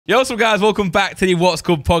Yo, what's up, guys? Welcome back to the What's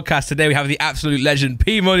Good podcast. Today we have the absolute legend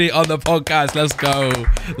P Money on the podcast. Let's go.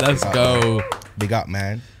 Let's go. Big up,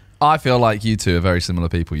 man. I feel like you two are very similar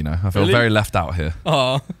people, you know. I feel very left out here.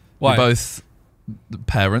 Oh, why? You're both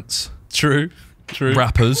parents. True.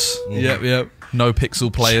 Rappers. Yep. No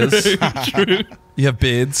pixel players. True. You have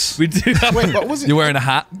beards. We do have... Wait, but wasn't You're wearing a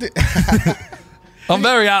hat. I'm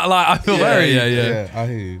very out, like, I feel very... Yeah. I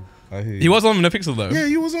hear you. He was on No Pixel, though. Yeah,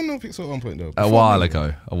 you was on No Pixel at one point, though. A while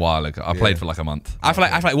ago. I played for like a month. I feel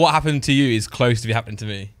like what happened to you is close to be happening to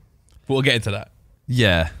me. But we'll get into that.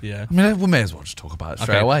 Yeah. Yeah. I mean, we may as well just talk about it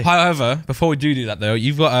straight away. However, before we do that, though,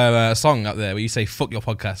 you've got a song up there where you say, fuck your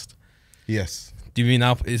podcast. Yes. Do you mean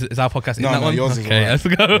now, is our podcast in No, that one? yours is okay, right. let's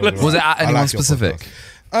go. Was it at anyone like your specific?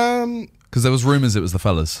 Because there was rumours it was the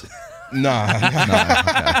fellas. Nah.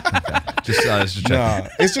 Okay. Just check. Nah.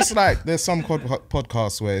 It's just like, there's some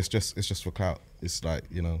podcasts where it's just for clout. It's like,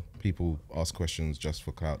 you know, people ask questions just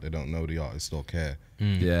for clout. They don't know the artist or care.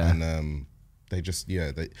 Yeah. And they just,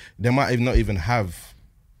 they might not even have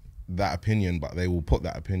that opinion, but they will put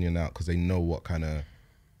that opinion out because they know what kind of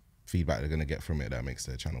feedback they're going to get from it that makes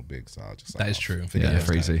their channel big. So I'll just like, that is true. forget those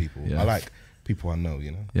kind of easy. people. Yeah. I like people I know,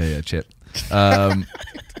 you know. Yeah, Chip.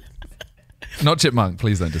 Not Chipmunk,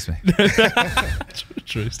 please don't diss me.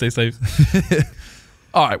 True. Stay safe.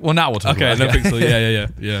 All right, well, now we'll talk Okay, about No it.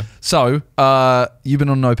 Pixel. Yeah. So, you've been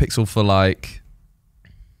on No Pixel for like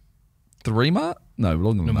 3 months? No,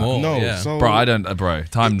 longer than that. more. No, yeah. so Bro, I don't, bro.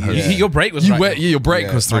 Time has... Your break was Your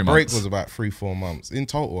break was 3 months. My break was about 3-4 months. In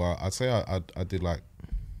total, I'd say I did like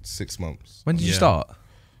 6 months. When did you start?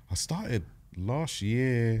 I started last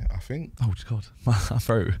year, I think. Oh, God. My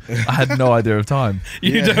throat. I had no idea of time.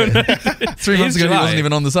 You don't know. 3 months ago, he wasn't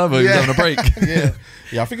even on the server. He was having a break.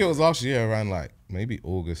 Yeah, I think it was last year around like maybe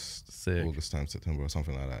August time, September or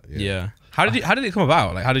something like that. Yeah. How did it come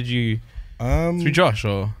about? Like, how did you... through Josh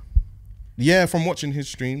or... Yeah, from watching his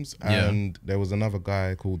streams, and there was another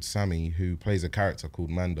guy called Sammy who plays a character called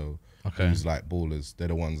Mando, who's like ballers. They're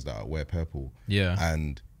the ones that wear purple. Yeah.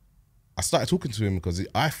 And I started talking to him because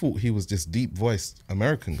I thought he was this deep-voiced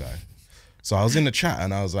American guy. So I was in the chat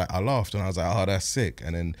and I was like, I laughed and I was like, oh, that's sick.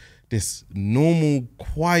 And then this normal,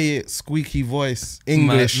 quiet, squeaky voice,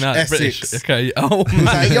 English, Essex. British. Okay. Oh, He was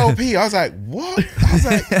like, yo, P. I was like, what? I was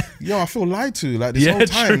like, yo, I feel lied to. Like this whole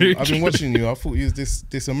time I've been watching you, I thought you was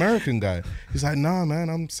this American guy. He's like, nah, man,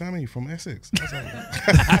 I'm Sammy from Essex.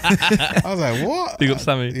 I was like, what? Big up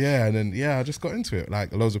Sammy. Yeah, and then I just got into it.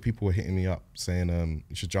 Like loads of people were hitting me up saying,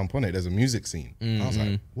 you should jump on it. There's a music scene. I was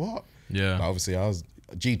like, what? Yeah. But obviously I was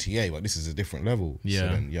GTA, but this is a different level. Yeah. So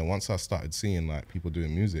then, once I started seeing like people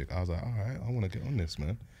doing music, I was like, all right, I want to get on this,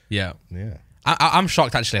 man. Yeah. Yeah. I'm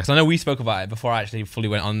shocked actually, because I know we spoke about it before I actually fully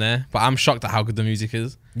went on there, but I'm shocked at how good the music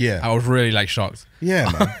is. Yeah. I was really like shocked.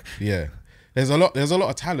 Yeah, man. Yeah. There's a lot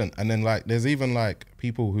of talent, and then like there's even like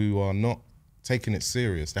people who are not taking it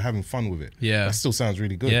serious. They're having fun with it. Yeah. That still sounds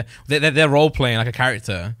really good. Yeah. They're role playing like a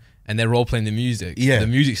character and they're role playing the music. Yeah. The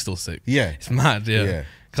music's still sick. Yeah. It's mad, yeah.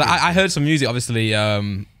 Because I heard some music obviously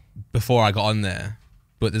before I got on there,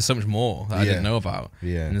 but there's so much more that I didn't know about.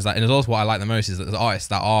 Yeah. And there's also what I like the most is that there's artists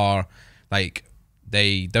that are like,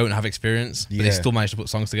 they don't have experience, but they still manage to put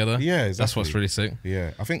songs together. Yeah, exactly. That's what's really sick.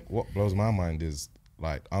 Yeah. I think what blows my mind is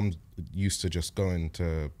like I'm used to just going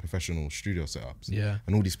to professional studio setups. Yeah.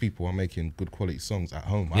 And all these people are making good quality songs at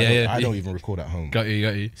home. Yeah, I don't even record at home. Got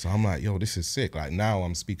you. So I'm like, yo, this is sick. Like now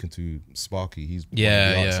I'm speaking to Sparky. He's one of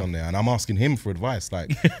Yeah, the artists yeah. on there, and I'm asking him for advice.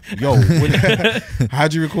 Like, yo, how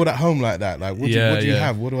do you record at home like that? Like, what do you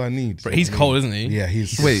have? What do I need? But he's cold, isn't he? Yeah,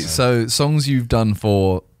 he's. Wait, so songs you've done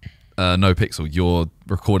for No Pixel, you're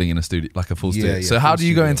recording in a studio, like a full studio. Yeah, So how full do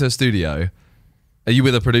you go studio. into a studio? Are you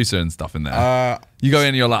with a producer and stuff in there? You go in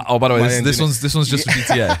and you're like, oh, by the way, this one's just for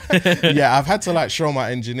GTA. Yeah, I've had to like show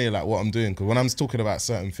my engineer like what I'm doing, because when I'm talking about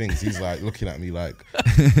certain things, he's like looking at me like,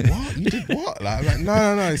 what? You did what? Like, I'm like,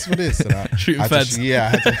 no, it's for this. And Shooting feds.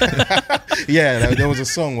 There was a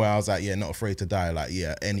song where I was like, not afraid to die. Like,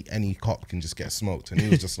 any cop can just get smoked. And he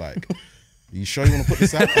was just like, you sure you want to put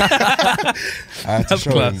this out? I had to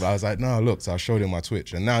show him, but I was like, no, look. So I showed him my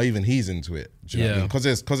Twitch, and now even he's into it. Do you know what I mean?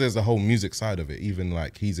 Because there's the whole music side of it. Even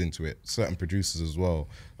like he's into it. Certain producers as well,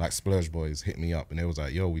 like Splurge Boys, hit me up, and they was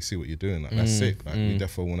like, yo, we see what you're doing. Like that's sick. Like we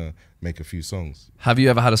definitely want to make a few songs. Have you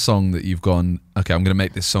ever had a song that you've gone, okay, I'm going to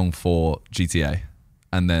make this song for GTA,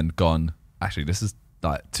 and then gone, actually, this is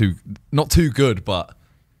like not too good, but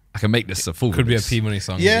I can make this a full Could release. be a P Money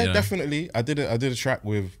song. Yeah, definitely. I did a track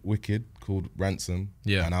with Wicked called Ransom.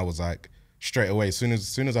 Yeah. And I was like, straight away, as soon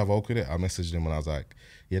as I vocaled it, I messaged him and I was like,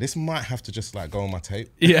 yeah, this might have to just like go on my tape.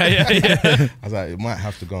 Yeah. I was like, it might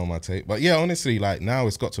have to go on my tape. But yeah, honestly, like now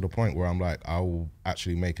it's got to the point where I'm like, I will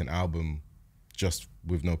actually make an album just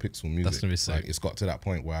with no pixel music. That's gonna be sick. Like, it's got to that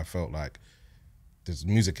point where I felt like this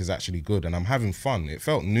music is actually good and I'm having fun. It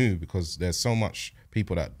felt new because there's so much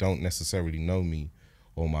people that don't necessarily know me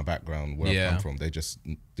or my background, where I've come from. They just,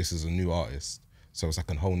 this is a new artist. So it's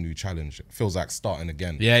like a whole new challenge. It feels like starting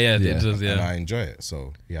again. Yeah. It does, And I enjoy it.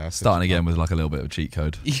 So yeah. Starting again with like a little bit of a cheat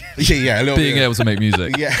code. yeah, a little Being able to make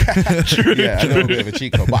music. Yeah, yeah, a little bit of a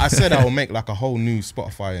cheat code. But I said I will make like a whole new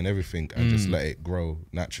Spotify and everything and just let it grow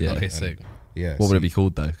naturally. Yeah, okay, and, sick. Yeah. What would it be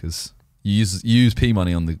called though? Because you use P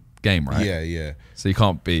Money on the game, right? Yeah. So you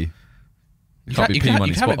can't be. You Can't be P Money.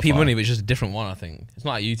 You can have it P Money, but it's just a different one. I think it's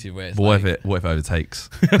not like YouTube where it's But like, what if it overtakes?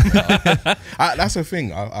 That's the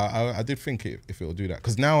thing. I did think if it will do that,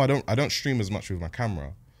 because now I don't stream as much with my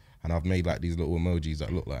camera, and I've made like these little emojis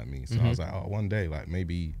that look like me. So I was like, oh, one day like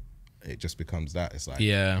maybe it just becomes that. It's like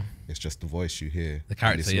it's just the voice you hear, the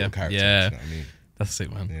character, this little character, you know what I mean? That's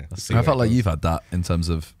sick, man. Yeah. That's sick. I felt like you've had that in terms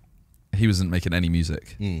of he wasn't making any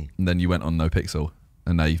music, and then you went on No Pixel.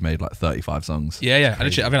 And now you've made like 35 songs. Yeah.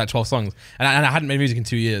 I've made like 12 songs. And I hadn't made music in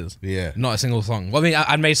 2 years. Yeah. Not a single song. Well, I mean,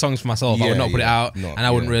 I'd made songs for myself. I would not put it out. And I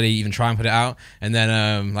wouldn't really even try and put it out. And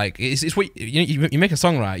then, like, it's what you make a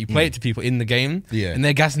song, right? You play it to people in the game. Yeah. And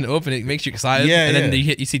they're gassing it up and it makes you excited. Yeah, and then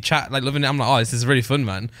you see chat, like, loving it. I'm like, oh, this is really fun,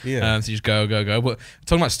 man. Yeah. So you just go. But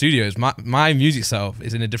talking about studios, my music self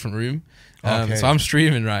is in a different room. So I'm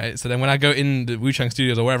streaming, right? So then when I go in the Wu Chang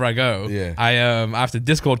Studios or wherever I go, I have to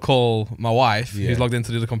Discord call my wife, who's logged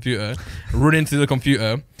into the computer, run into the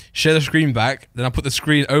computer, share the screen back, then I put the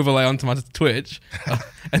screen overlay onto my Twitch,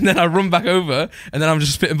 and then I run back over, and then I'm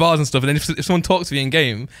just spitting bars and stuff. And then if someone talks to me in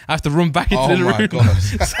game, I have to run back into the room.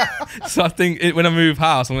 God. So I think when I move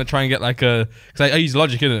house, I'm gonna try and get like because I use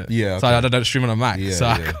Logic, innit? Yeah. So I don't stream on a Mac. Yeah, so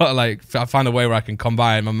I got I find a way where I can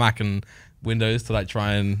combine my Mac and Windows to like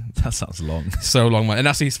try and That sounds long. So long, man. And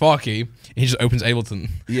that's Sparky. He just opens Ableton.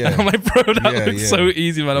 Yeah. And I'm like, bro, that looks so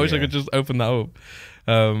easy, man. I wish I Yeah. could just open that up.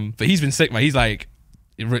 But he's been sick, man. He's like,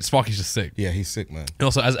 Sparky's just sick. Yeah, he's sick, man. And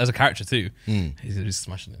also as a character too, he's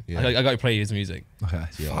smashing it. Yeah. I got to play his music. Okay.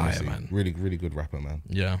 Yeah, Fire, honestly, man. really, really good rapper, man.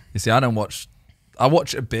 Yeah. You see, I watch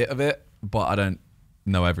a bit of it, but I don't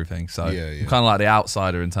know everything. So I'm kind of like the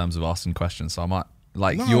outsider in terms of asking questions. So I might,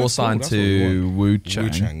 like, No, you're that's cool. signed That's to Wu Chang. Wu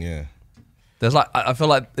Chang, yeah. There's like, I feel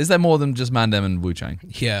like, is there more than just Mandem and Wu Chang?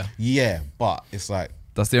 Yeah. Yeah, but it's like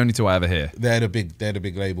That's the only two I ever hear. they're the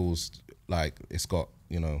big labels. Like, it's got,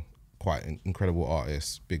 you know, quite incredible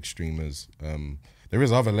artists, big streamers. There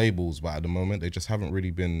is other labels, but at the moment they just haven't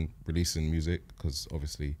really been releasing music, because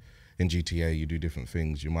obviously in GTA you do different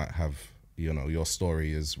things. You might have, you know, your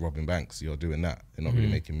story is robbing banks, you're doing that, you're not really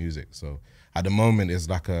making music. So at the moment it's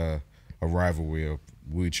like a rivalry of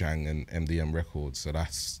Wu Chang and MDM Records. So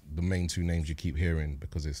that's the main two names you keep hearing,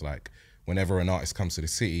 because it's like whenever an artist comes to the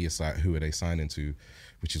city, it's like, who are they signing to?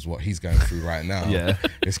 Which is what he's going through right now. Yeah.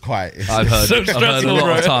 It's quite... I've heard, so I've heard a stressful,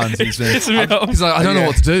 lot of bro. times he's like, I don't know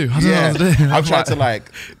what to do. I don't know what to do. I've tried to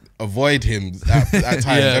like avoid him at times.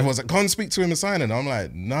 Everyone's like, come speak to him and sign it. And I'm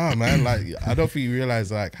like, nah, man. Like, I don't think you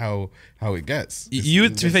realize like how it gets. To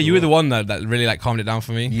be fair, you were the one that really like calmed it down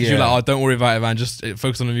for me. Yeah. You were like, oh, don't worry about it, man. Just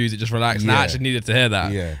focus on the music, just relax. And I actually needed to hear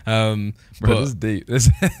that. Yeah. Bro, this is deep.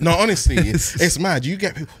 No, honestly, it's mad. You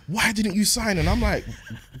get, why didn't you sign? And I'm like,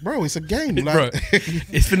 bro, it's a game. Like, Bro,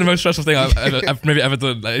 it's been the most stressful thing I've maybe ever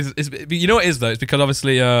done. Like, you know what it is though? It's because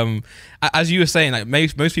obviously, as you were saying, like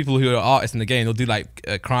most people who are artists in the game, they'll do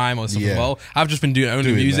like crime or something. Well, I've just been doing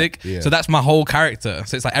music, so that's my whole character.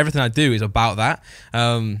 So it's like everything I do is about that,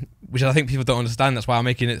 which I think people don't understand. That's why I'm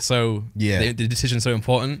making it so the decision's so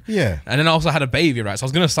important. Yeah. And then I also had a baby, right? So I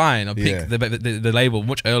was gonna sign or pick the label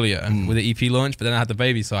much earlier with the EP launch, but then I had the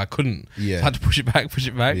baby, so I couldn't. Yeah. So I had to push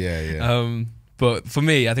it back. Yeah. But for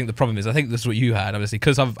me, I think the problem is, I think this is what you had, obviously,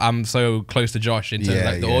 because I'm so close to Josh in terms of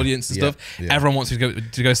like the audience and stuff. Everyone wants to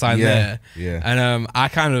go sign there. Yeah. And I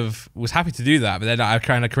kind of was happy to do that, but then I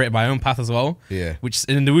kind of created my own path as well. Yeah. Which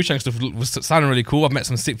in the Wu Chang stuff was sounding really cool. I've met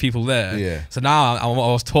some sick people there. Yeah. So now I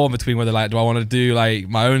was torn between whether like, do I want to do like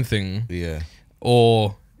my own thing? Yeah.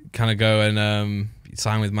 Or kind of go and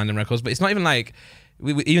sign with Mandem Records. But it's not even like.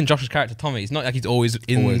 Even Josh's character Tommy, it's not like he's always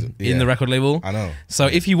in the record label. I know. So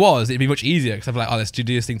if he was, it'd be much easier because I'd be like, oh, let's do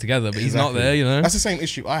this thing together. But he's not there, you know. That's the same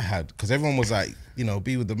issue I had, because everyone was like, you know,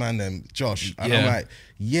 be with the man then Josh, and I'm like,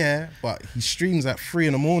 but he streams at 3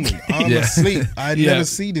 a.m. I'm asleep. I never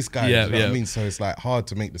see this guy. You know what I mean? So it's like hard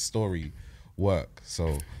to make the story work.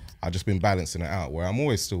 So I've just been balancing it out where I'm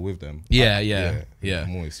always still with them. Yeah.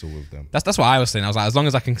 I'm always still with them. That's what I was saying. I was like, as long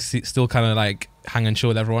as I can still kind of like hang and chill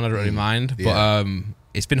with everyone, I don't really mind. But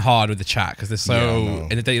it's been hard with the chat because they're so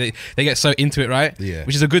and they get so into it, right? Yeah.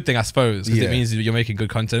 Which is a good thing, I suppose, because it means you're making good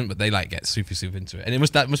content. But they like get super into it, and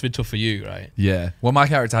that must be tough for you, right? Yeah. Well, my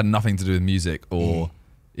character had nothing to do with music or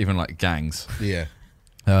even like gangs. Yeah.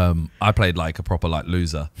 I played like a proper like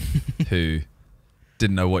loser who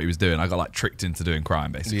didn't know what he was doing. I got like tricked into doing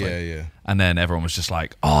crime basically. Yeah. And then everyone was just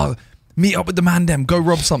like, "Oh, meet up with the man dem, go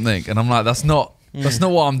rob something." And I'm like, that's not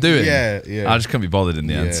what I'm doing. Yeah. I just couldn't be bothered in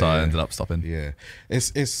the end, so I ended up stopping. Yeah.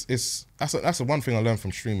 It's that's the one thing I learned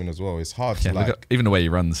from streaming as well. It's hard to like even the way he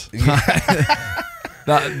runs.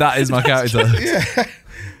 that is my character. Yeah.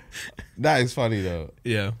 That is funny though.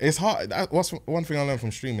 Yeah. It's hard. What's one thing I learned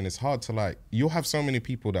from streaming? It's hard to like, you'll have so many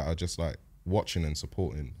people that are just like watching and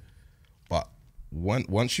supporting. But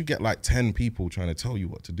once you get like 10 people trying to tell you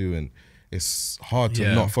what to do, and it's hard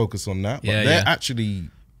to not focus on that. But they're actually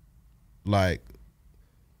like,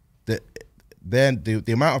 the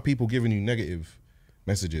amount of people giving you negative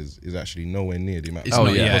messages is actually nowhere near the amount of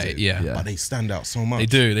positive. But they stand out so much.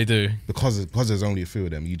 They do. Because there's only a few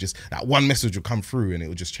of them. That one message will come through and it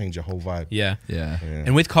will just change your whole vibe. Yeah.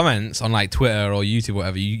 And with comments on like Twitter or YouTube or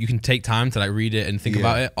whatever, you can take time to like read it and think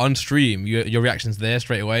about it. On stream, your reaction's there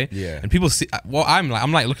straight away. Yeah. And people see, I'm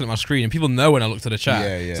like looking at my screen and people know when I look to the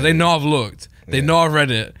chat. So they know I've looked. They know I've read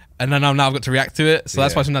it. And then I've got to react to it. So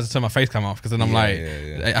that's why sometimes I turn my face cam off, because then I'm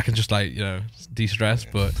I can just like, de-stress.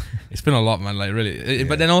 But it's been a lot, man, like really.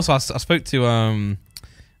 But then also I spoke to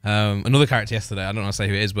another character yesterday. I don't want to say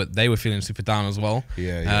who it is, but they were feeling super down as well.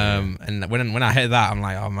 And when I heard that, I'm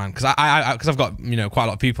like, oh man, because I've got quite a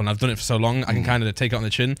lot of people and I've done it for so long, I can kind of take it on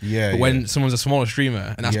the chin. But when someone's a smaller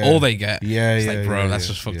streamer and that's all they get, it's like, bro, that's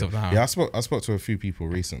just fucked up now. Yeah, I spoke to a few people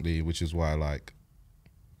recently, which is why like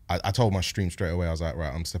I told my stream straight away. I was like,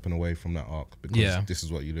 right, I'm stepping away from that arc because this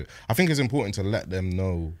is what you do. I think it's important to let them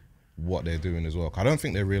know what they're doing as well. I don't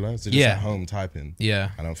think they realize. They're just at home typing. I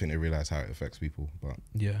don't think they realize how it affects people. But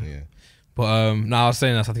But no, I was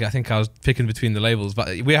saying this. I think I was picking between the labels, but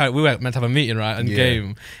we were meant to have a meeting, right, and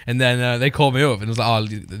game, and then they called me up and it was like, oh,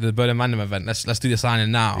 the Berlin Mandem event. Let's do the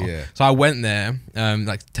signing now. So I went there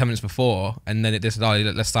like 10 minutes before, and then they said, oh,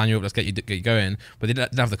 let's sign you up, let's get you going. But they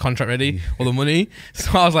didn't have the contract ready or the money,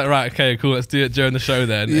 so I was like, right, okay, cool, let's do it during the show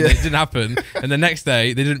then. And it didn't happen. And the next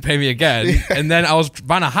day they didn't pay me again, and then I was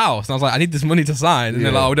buying a house, and I was like, I need this money to sign, and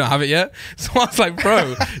they're like, oh, we don't have it yet. So I was like,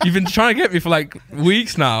 bro, you've been trying to get me for like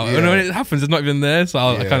weeks now, and when it happens, it's not even there. So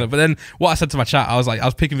I kind of, but then what I said to my chat, I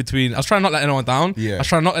was picking between, I was trying not to let anyone down. I was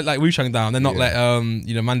trying not to let like Wu-Chang down, then not let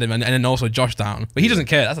Mandem and then also Josh down. But he doesn't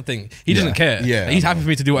care. That's the thing. He doesn't care. He's happy for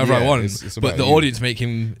me to do whatever I want. But the audience make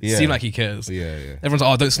him seem like he cares. Everyone's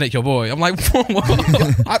like, oh, don't snake your boy. I'm like, what?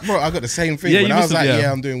 Bro, I got the same thing. When I was like,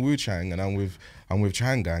 I'm doing Wu-Chang and I'm with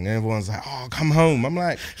Chang Gang, and everyone's like, oh, come home. I'm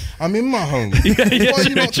like, I'm in my home. True. Do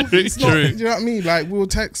you know what I mean? Like, we'll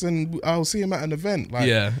text and I'll see him at an event.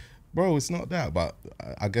 Like, bro, it's not that. But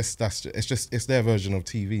I guess it's their version of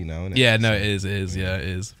TV now, isn't it? Yeah, no, it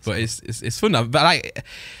is. But it's fun now. But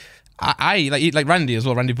I like Randy as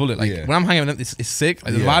well, Randy Bullet. Like when I'm hanging with them, it's sick.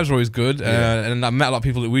 Like the vibes are always good. And I met a lot of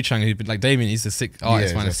people at Wu-Chang who've been like Damien. He's a sick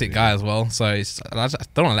artist, man, a sick guy as well. So I just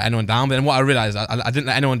don't want to let anyone down. But then what I realized, I didn't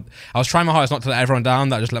let anyone. I was trying my hardest not to let everyone down.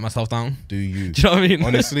 That I just let myself down. Do you? Do you know what I mean?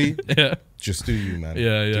 Honestly, just do you, man.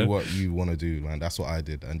 Do what you want to do, man. That's what I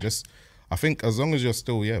did, and just. I think as long as you're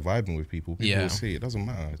still vibing with people will see. It doesn't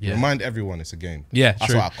matter. Remind everyone it's a game. Yeah, that's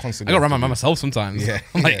true. what I constantly. I got to remind myself sometimes.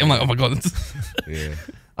 I'm like, oh my god.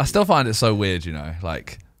 I still find it so weird,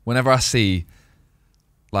 like whenever I see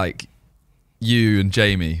like you and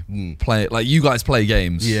Jamie play, like you guys play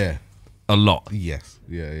games a lot. Yes.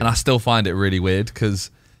 And I still find it really weird because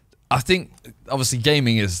I think obviously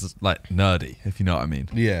gaming is like nerdy, if you know what I mean.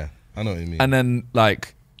 Yeah, I know what you mean. And then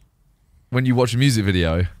like when you watch a music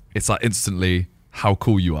video, it's like instantly how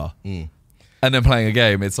cool you are. And then playing a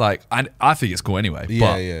game, it's like, I think it's cool anyway.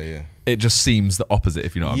 Yeah. It just seems the opposite,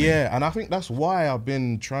 if you know what I mean. Yeah, and I think that's why I've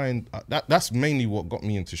been trying, that's mainly what got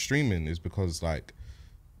me into streaming, is because like,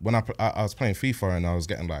 when I was playing FIFA and I was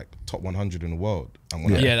getting like top 100 in the world.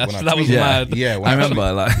 And that was mad. Yeah, I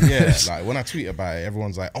remember like when I tweet about it,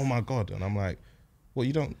 everyone's like, oh my God. And I'm like, well,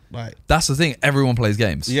 you don't like. That's the thing, everyone plays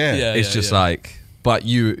games. It's just like, but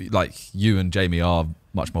you and Jamie are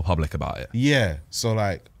much more public about it. Yeah, so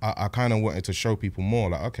like I kind of wanted to show people more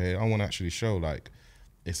like, okay, I want to actually show like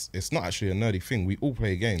it's not actually a nerdy thing. We all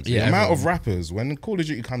play games. The amount of rappers, when Call of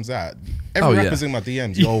Duty comes out, every rapper's in my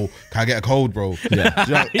DMs, yo, can I get a code, bro? Do you know,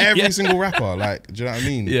 every single rapper, like, do you know what I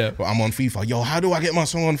mean? Yeah. But I'm on FIFA, yo, how do I get my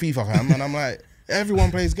song on FIFA, fam? And I'm like,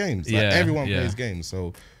 everyone plays games. Like, everyone plays games.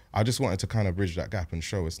 So I just wanted to kind of bridge that gap and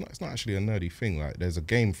show it's not actually a nerdy thing. Like there's a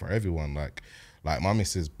game for everyone. Like my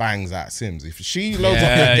missus bangs out Sims. If she loads up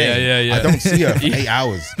her game, I don't see her for 8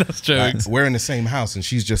 hours. That's jokes. Like, we're in the same house and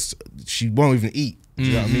she won't even eat. Do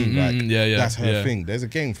you know what I mean? Like that's her thing. There's a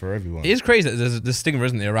game for everyone. It is crazy that there's this stigma,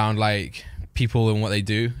 isn't there, around like people and what they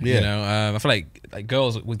do. You know, I feel like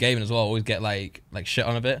girls with gaming as well always get like shit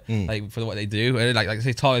on a bit, like for what they do. And like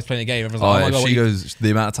say Talia's playing a game, everyone's like, oh my God, she goes, the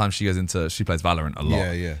amount of time she plays Valorant a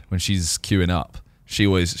lot. When she's queuing up,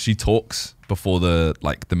 she talks before the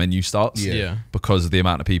menu starts. Because of the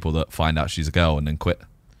amount of people that find out she's a girl and then quit.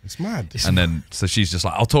 It's mad. And then so she's just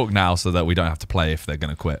like, I'll talk now so that we don't have to play if they're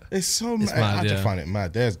gonna quit. It's so mad. I just find it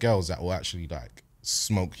mad. There's girls that will actually like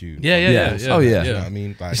smoke you. Yeah. Oh yeah. You know what I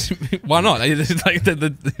mean? Like, why not? It's like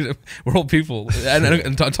we're all people.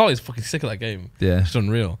 And Talia's fucking sick of that game. Yeah, it's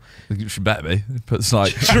unreal. She better be. Puts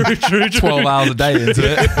like true. 12 hours a day into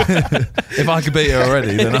it. If I could beat her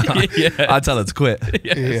already, then I'd tell her to quit.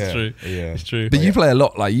 It's true. Yeah, it's true. But you play a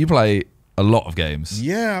lot. Like you play a lot of games.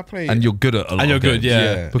 Yeah, I play. And you're good at a lot. And you're of good.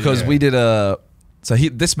 games. Because we did a. So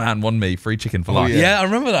this man won me free chicken for life. Yeah, I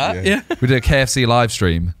remember that. Yeah. We did a KFC live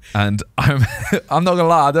stream, and I'm not gonna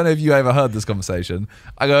lie, I don't know if you ever heard this conversation.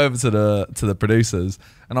 I go over to the producers,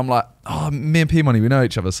 and I'm like, oh, me and P Money, we know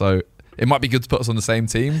each other, so it might be good to put us on the same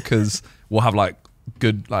team because we'll have like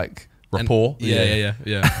good like rapport. Yeah.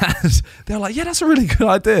 And they're like, yeah, that's a really good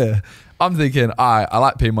idea. I'm thinking, I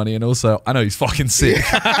like P Money, and also I know he's fucking sick.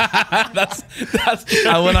 that's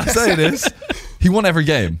and when I say this, he won every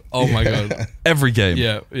game. Oh my God. Every game.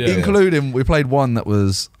 Yeah. Including, we played one that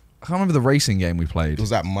was, I can't remember the racing game we played. It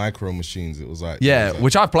was like Micro Machines. It was like,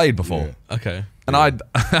 which I've played before. Yeah. Okay. And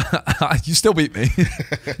you still beat me.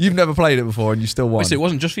 You've never played it before and you still won. Wait, so it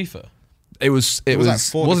wasn't just FIFA? It wasn't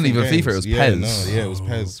even games. FIFA, it was PES. It was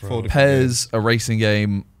PES. PES, a racing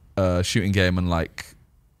game, a shooting game, and like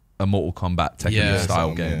a Mortal Kombat Tekken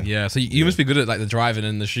style game. Yeah, so you must be good at like the driving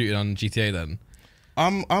and the shooting on GTA then.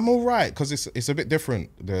 I'm all right because it's a bit different,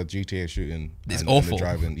 the GTA shooting. It's awful. And the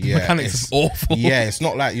driving. The mechanics is awful. Yeah, it's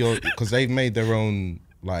not like because they've made their own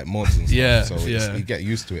like mods and stuff. So you get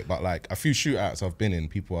used to it. But like a few shootouts I've been in,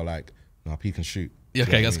 people are like, no, P can shoot. Yeah,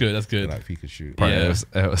 okay, that's good. That's good. Like P can shoot. Right, yeah.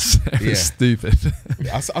 It was stupid.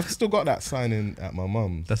 I've still got that sign in at my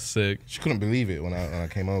mum's. That's sick. She couldn't believe it when I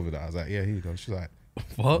came over there. I was like, yeah, here you go. She's like,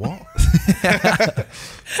 what? What?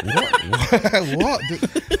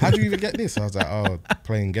 How do you even get this? I was like, oh,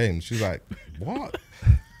 playing games. She's like, what?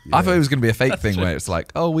 Yeah. I thought it was going to be a fake thing where it's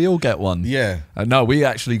like, oh, we all get one. Yeah. No, we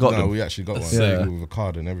actually got them. We actually got one. With a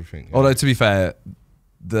card and everything. Yeah. Although, to be fair,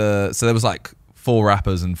 so there was like 4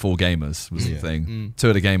 rappers and 4 gamers was the thing. 2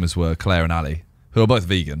 of the gamers were Claire and Ali, who are both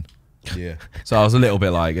vegan. Yeah. So I was a little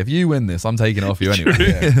bit like, if you win this, I'm taking it off you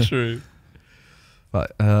anyway. True.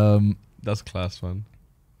 But that's class, man.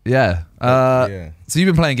 Yeah. So you've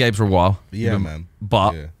been playing games for a while. Yeah, man.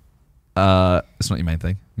 But it's not your main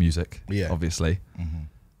thing. Music. Yeah. Obviously.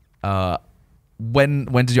 When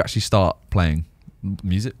did you actually start playing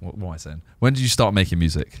music? What am I saying? When did you start making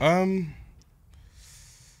music? I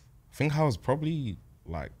think I was probably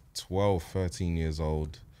like 12, 13 years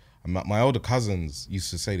old. My older cousins used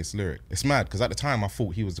to say this lyric. It's mad because at the time I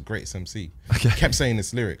thought he was the greatest MC. Okay. He kept saying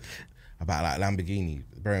this lyric about like Lamborghini.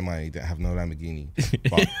 Bear in mind, he didn't have no Lamborghini.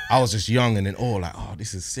 But I was just young and then like, oh,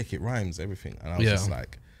 this is sick. It rhymes, everything. And I was just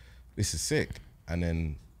like, this is sick. And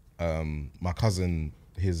then my cousin,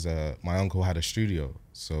 my uncle had a studio.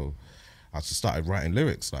 So I just started writing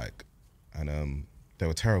lyrics and they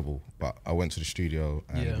were terrible. But I went to the studio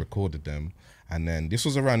and recorded them. And then this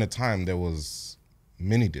was around the time there was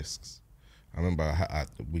mini discs. I remember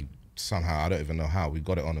we somehow, I don't even know how, we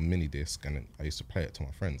got it on a mini disc and I used to play it to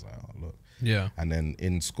my friends like, oh, look. Yeah. And then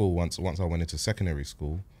in school, once I went into secondary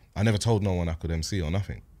school, I never told no one I could MC or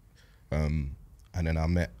nothing. And then I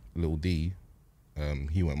met Lil D.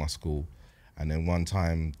 He went to my school. And then one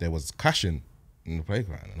time there was clashing in the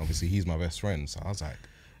playground. And obviously he's my best friend. So I was like,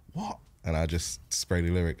 what? And I just sprayed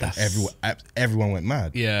the lyric. Everyone went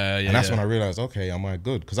mad. Yeah. And that's when I realized, okay, am I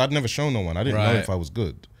good? Because I'd never shown no one. I didn't know if I was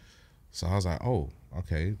good. So I was like, oh,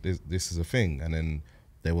 okay, this is a thing. And then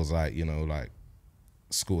there was like, like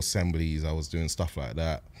school assemblies. I was doing stuff like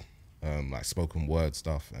that, like spoken word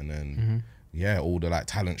stuff. And then, all the like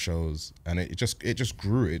talent shows. And it just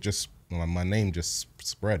grew. My name just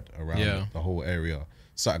spread around the whole area.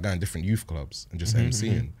 Started going to different youth clubs and just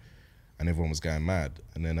MCing. And everyone was going mad.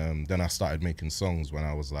 And then I started making songs when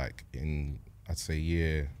I was like in, I'd say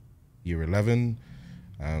year 11.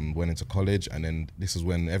 Went into college, and then this is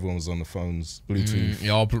when everyone was on the phones,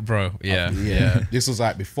 Bluetooth. Bro, yeah. This was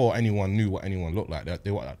like before anyone knew what anyone looked like.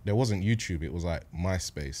 There wasn't YouTube. It was like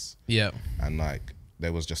MySpace. Yeah. And like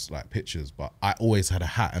there was just like pictures, but I always had a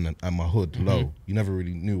hat and my hood low. You never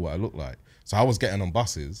really knew what I looked like. So I was getting on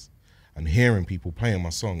buses and hearing people playing my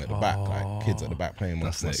song at the back, like kids at the back playing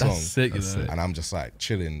my song. That's sick, and I'm just like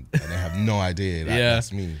chilling, and they have no idea that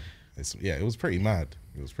that's me. It was pretty mad.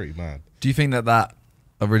 It was pretty mad. Do you think that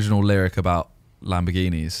original lyric about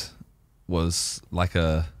Lamborghinis was like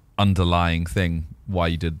a underlying thing why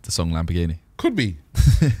you did the song Lamborghini? Could be.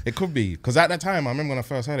 It could be. Because at that time, I remember when I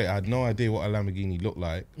first heard it, I had no idea what a Lamborghini looked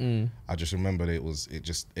like. I just remembered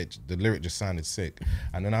the lyric just sounded sick.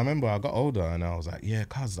 And then I remember I got older and I was like, yeah,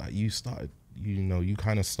 cuz like you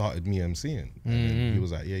kind of started me MCing. And then he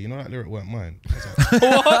was like, yeah, you know that lyric weren't mine. I was like,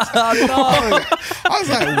 what? No. I was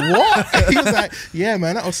like, what? He was like, yeah,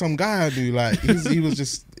 man, that was some guy I knew. Like,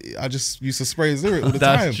 I just used to spray his lyric all the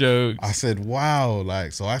time. That's jokes. I said, wow.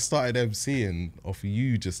 Like, so I started MCing off of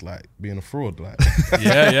you just like being a fraud. Like,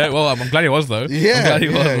 yeah. Well, I'm glad he was though.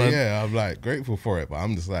 Yeah. I'm like grateful for it, but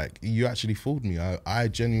I'm just like, you actually fooled me. I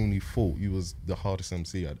genuinely thought you was the hardest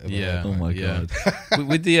MC I'd ever heard. Oh my God.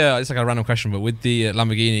 With the, it's like a random question, but with the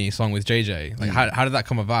Lamborghini song with JJ, like how did that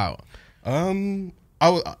come about?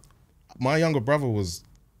 My younger brother was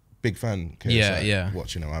big fan KSI,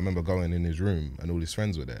 watching him. I remember going in his room and all his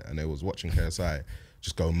friends were there and they was watching KSI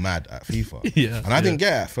just go mad at FIFA. And I didn't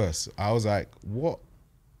get it at first. I was like, what?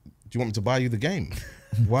 Do you want me to buy you the game?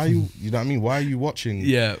 Why are you know what I mean? Why are you watching?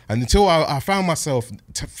 Yeah. And until I found myself,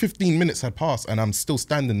 15 minutes had passed and I'm still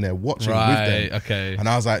standing there watching with them. Okay. And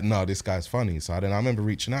I was like, no, this guy's funny. So then I remember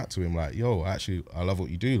reaching out to him like, yo, actually, I love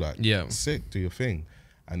what you do. Like, sick, do your thing.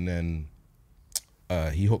 And then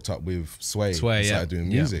he hooked up with Sway and started doing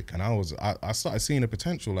music. And I started seeing the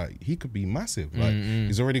potential, like he could be massive. Like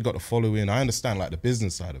he's already got the following. I understand like the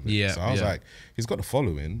business side of it. So I was like, he's got the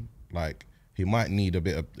following, like he might need a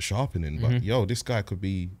bit of sharpening, but yo, this guy could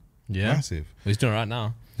be massive. Well, he's doing it right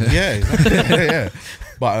now. Yeah, exactly.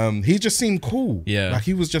 But he just seemed cool. Yeah. Like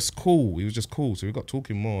he was just cool. So we got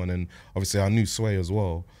talking more, and then obviously I knew Sway as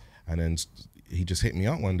well. And then he just hit me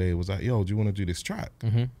up one day. It was like, yo, do you want to do this track?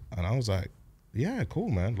 And I was like, yeah, cool,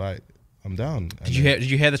 man. Like, I'm down. Did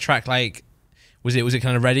you hear the track? Like, was it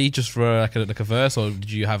kind of ready just for like a verse, or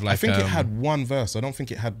did you have like? I think it had one verse. I don't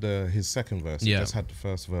think it had his second verse. Yeah. It just had the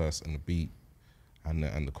first verse and the beat and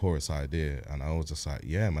the chorus idea. And I was just like,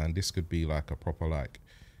 yeah, man, this could be like a proper like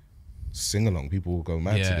sing along. People will go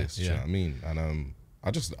mad to this. Do you know what I mean? And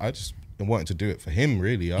I just wanted to do it for him,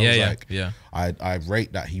 really. I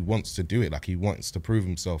rate that he wants to do it. Like he wants to prove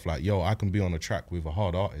himself. Like, yo, I can be on a track with a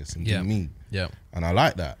hard artist and do me. Yeah. And I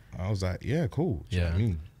like that. I was like, yeah, cool. Do you know what I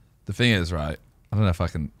mean? The thing is, right, I don't know if I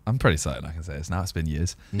can, I'm pretty certain I can say this now. It's been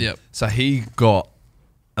years. Yep. So he got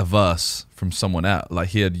a verse from someone else. Like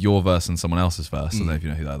he had your verse and someone else's verse. I don't know if you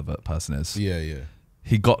know who the other person is. Yeah.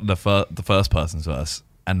 He got the first person's verse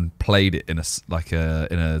and played it in a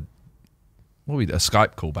Skype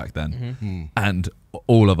call back then. And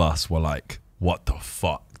all of us were like, what the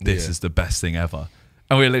fuck? This is the best thing ever.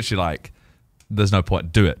 And we were literally like, there's no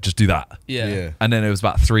point, do it, just do that. Yeah. And then it was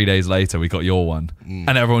about 3 days later we got your one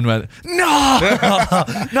and everyone went,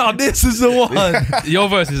 no, this is the one. Your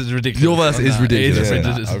verse is ridiculous. Your verse is ridiculous.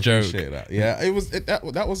 It's a joke. That. Yeah,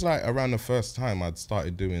 that was like around the first time I'd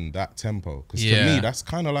started doing that tempo, because to me that's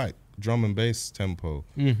kind of like drum and bass tempo.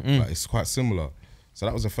 Like, it's quite similar. So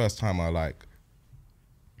that was the first time I like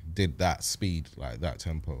did that speed, like that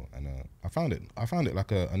tempo, and I found it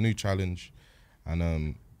like a new challenge, and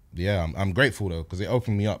I'm grateful though, because it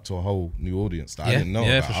opened me up to a whole new audience that I didn't know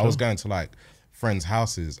about. I was going to like friends'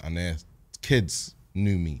 houses and their kids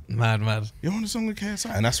knew me. Mad. You're on the song with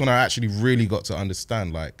KSI, and that's when I actually really got to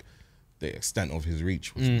understand like the extent of his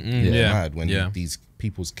reach was mad. When these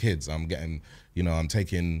people's kids, I'm getting, I'm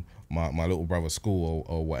taking my little brother's school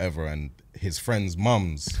or whatever, and his friends'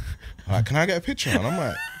 mums like, can I get a picture? And I'm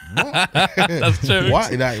like, what? That's true. Why?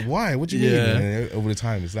 Like, why? What do you mean? And over the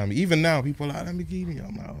time, it's like, even now, people are like, Lamborghini.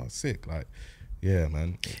 I'm like, oh, sick. Like, yeah,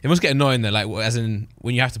 man. It must get annoying though, like as in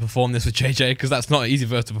when you have to perform this with JJ, because that's not an easy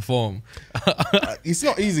verse to perform. It's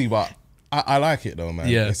not easy, but I like it though, man.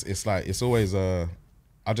 Yeah. It's like, it's always I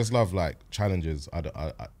just love like challenges.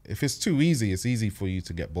 If it's too easy, it's easy for you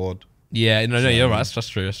to get bored. Yeah, no, you're right. That's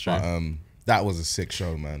true. But, that was a sick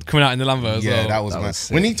show, man. Coming out in the Lambo as well. Yeah, that was mad.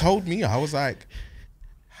 When he told me, I was like,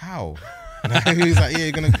 how? He was like, yeah,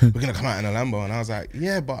 we're gonna come out in a Lambo, and I was like,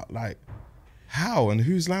 yeah, but like, how and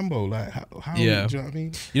whose Lambo? Like, how do you know what I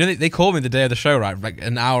mean? You know, they called me the day of the show, right? Like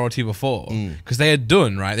an hour or two before. Because they had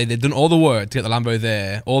done, right? They'd done all the work to get the Lambo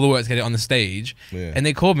there, all the work to get it on the stage. Yeah. And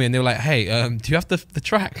they called me and they were like, hey, do you have the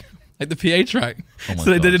track? Like the PA track. Oh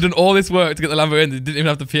so they'd done all this work to get the Lambo in. They didn't even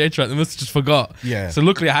have the PA track. They must have just forgot. Yeah. So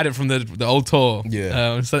luckily I had it from the old tour.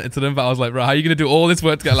 Yeah. And sent it to them. But I was like, bro, how are you going to do all this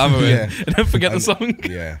work to get a Lambo in and then forget the song?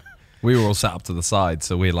 Yeah. We were all sat up to the side.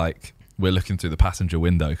 So we're looking through the passenger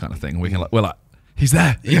window kind of thing. We're like, he's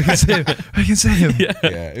there. We can see him. We can see him.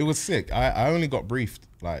 Yeah, it was sick. I only got briefed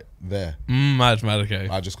like there. Mad, okay.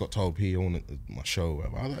 I just got told, P, on my show.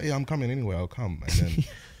 I was like, yeah, I'm coming anyway. I'll come. And then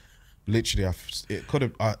literally, it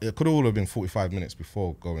could all have been 45 minutes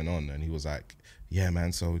before going on. And he was like, yeah,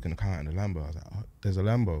 man, so we're going to come out in the Lambo. I was like, oh, there's a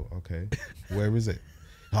Lambo. Okay. Where is it?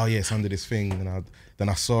 Oh, yeah, it's under this thing. And then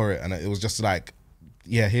I saw it and it was just like,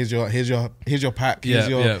 yeah, here's your pack, here's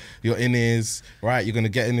your in-ears, right? You're gonna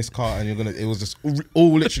get in this car and it was just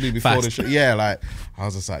all literally before the show. Yeah, like I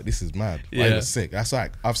was just like, this is mad. Like, it was sick. That's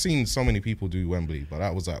like, I've seen so many people do Wembley, but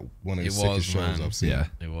that was like one of the sickest shows I've seen. Yeah,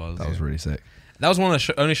 it was. That was really sick. That was one of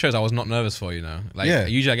the only shows I was not nervous for, you know. Like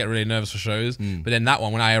usually I get really nervous for shows, but then that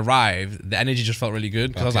one, when I arrived, the energy just felt really good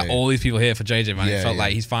because I was like, all these people here for JJ, man. It felt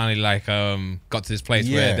like he's finally like got to this place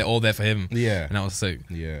where they're all there for him. Yeah, and that was sick.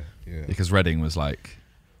 Yeah. Because Reading was like,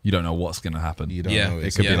 you don't know what's gonna happen. You don't know.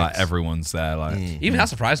 It could be like everyone's there. Like even that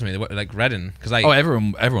surprised me. Like Reading, because like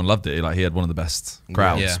everyone loved it. Like he had one of the best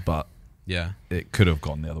crowds, but it could have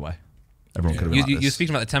gone the other way. Everyone could have. You're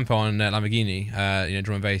speaking about the tempo on Lamborghini,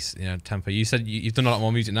 drum and bass, tempo. You said you've done a lot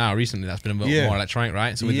more music now recently. That's been a bit more electronic,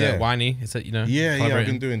 right? So with Whiny, is that I've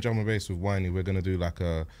been doing drum and bass with Whiny. We're gonna do like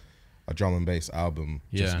a drum and bass album,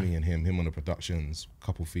 just me and him on the productions,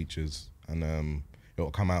 couple features, and it'll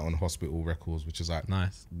come out on Hospital Records, which is like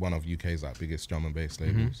one of UK's like biggest drum and bass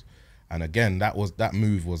labels. And again, that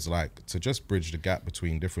move was like to just bridge the gap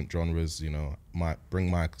between different genres. You know, bring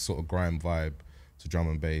my sort of grime vibe to drum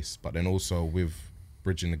and bass, but then also with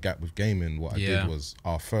bridging the gap with gaming, what I did was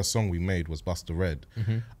our first song we made was Buster Red,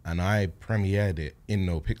 and I premiered it in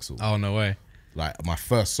No Pixel. Oh, no way. Like my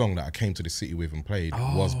first song that I came to the city with and played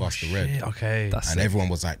was Buster Red. Okay. And everyone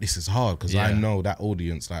was like, this is hard, because I know that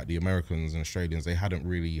audience, like the Americans and Australians, they hadn't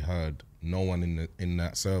really heard no one in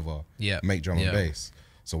that server make drum and bass.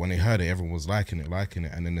 So when they heard it, everyone was liking it.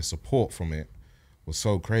 And then the support from it was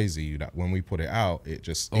so crazy that when we put it out, it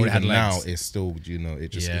just, even now, it's still,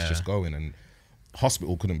 it's just going. And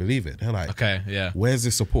Hospital couldn't believe it. They're like, where's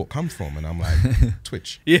this support come from? And I'm like,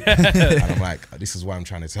 Twitch. And I'm like, this is why I'm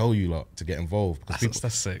trying to tell you lot to get involved.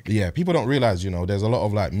 That's sick. Yeah, people don't realize, there's a lot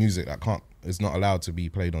of like music that is not allowed to be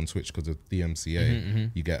played on Twitch because of the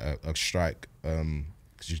DMCA. You get a strike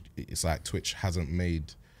because it's like Twitch hasn't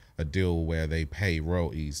made a deal where they pay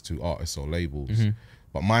royalties to artists or labels.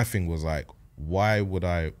 But my thing was like, why would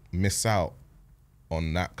I miss out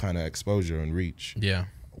on that kind of exposure and reach?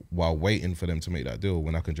 While waiting for them to make that deal,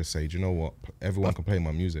 when I can just say, do you know what, everyone can play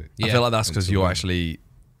my music. I feel like that's because you're actually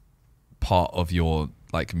part of your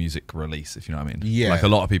like music release, if you know what I mean. Like a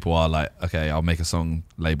lot of people are like, okay, I'll make a song,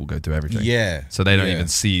 label, go do everything. So they don't even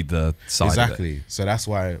see the side of it. So that's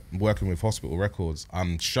why working with Hospital Records,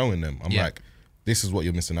 I'm showing them, I'm like, this is what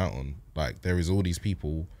you're missing out on. Like there is all these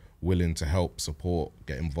people willing to help, support,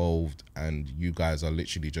 get involved, and you guys are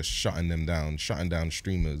literally just shutting down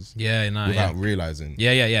streamers without realizing. You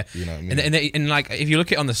know what I mean? And like, if you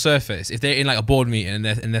look at it on the surface, if they're in like a board meeting and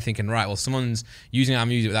they're thinking, right, well, someone's using our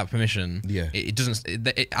music without permission, it doesn't,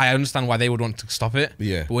 I understand why they would want to stop it.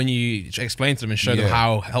 But when you explain to them and show them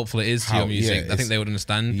how helpful it is to your music, I think they would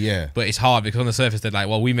understand. But it's hard because on the surface, they're like,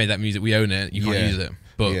 well, we made that music, we own it, you can't use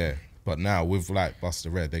it. But now with like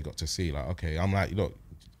Buster Red, they got to see like, okay, I'm like, look,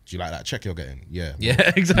 do you like that check you're getting?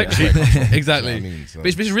 Exactly. Exactly. You know what I mean? But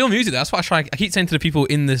it's real music. That's what I keep saying to the people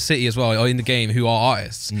in the city as well, or in the game, who are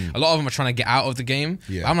artists. A lot of them are trying to get out of the game.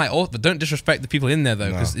 I'm like, but don't disrespect the people in there though,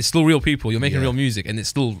 because it's still real people. You're making real music, and it's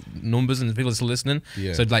still numbers, and people are still listening.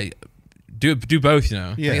 So like, do both.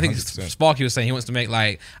 I think 100%. Sparky was saying he wants to make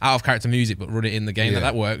like out of character music, but run it in the game.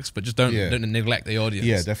 That works, but just don't neglect the audience.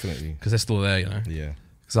 Yeah, definitely. Because they're still there. Yeah.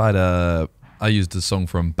 Because I used a song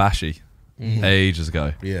from Bashy. Ages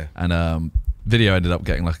ago, and video ended up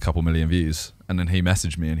getting like a couple million views, and then he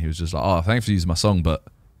messaged me and he was just like, oh, thanks for using my song, but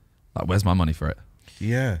like, where's my money for it?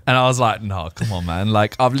 And I was like, no, come on, man.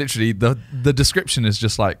 Like, I've literally, the description is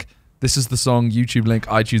just like, this is the song, YouTube link,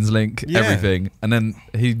 iTunes link, everything. And then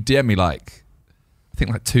he DM'd me like, I think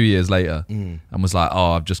like 2 years later, and was like,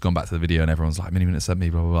 oh, I've just gone back to the video, and everyone's like, Mini Minute sent me,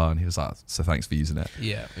 blah blah blah, and he was like, so thanks for using it.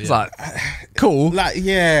 It's like, cool, like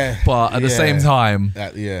but at the same time,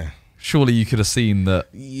 surely you could have seen that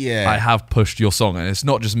I have pushed your song, and it's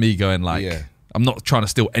not just me going like, I'm not trying to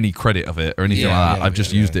steal any credit of it or anything like that. I've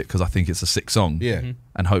just used it because I think it's a sick song. Yeah.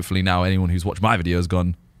 And hopefully now anyone who's watched my video has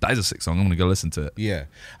gone, that is a sick song, I'm going to go listen to it. Yeah.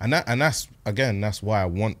 And that's, again, that's why I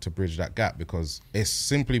want to bridge that gap, because it's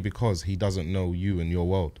simply because he doesn't know you and your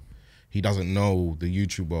world. He doesn't know the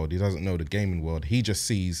YouTube world. He doesn't know the gaming world. He just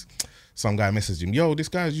sees some guy message him, yo, this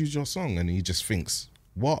guy's used your song. And he just thinks,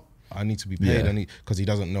 what? I need to be paid. Because he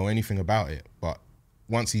doesn't know anything about it. But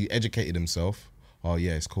once he educated himself, oh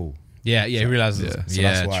yeah, it's cool. Yeah, he realizes. So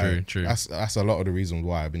that's why, true. That's a lot of the reasons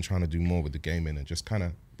why I've been trying to do more with the gaming and just kind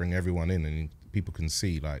of bring everyone in, and people can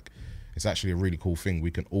see like it's actually a really cool thing. We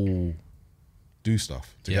can all do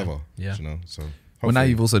stuff together. Yeah. You know. So well, now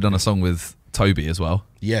you've also done a song with Toby as well.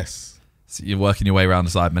 Yes. So you're working your way around the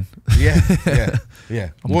Sidemen. Yeah.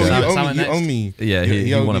 Well, you owe me. Yeah,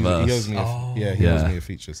 he one of us. He owes me. He owes me a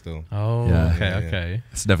feature still. Oh, okay.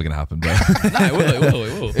 It's never gonna happen, bro. No, it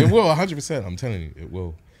will. It will. 100%. I'm telling you, it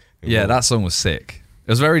will. That song was sick.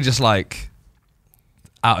 It was very just like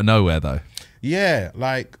out of nowhere though. Yeah,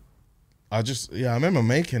 like I remember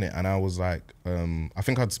making it and I was like, I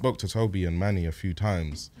think I'd spoke to Toby and Manny a few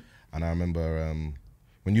times, and I remember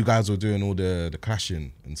when you guys were doing all the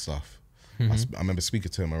clashing and stuff, I remember speaking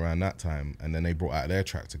to them around that time, and then they brought out their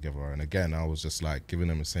track together, and again I was just like giving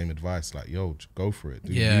them the same advice, like, yo, go for it,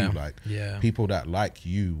 do you. Like people that like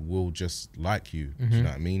you will just like you. Do you know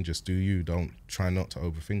what I mean? Just do you, don't try not to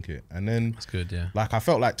overthink it. And then that's good. Like I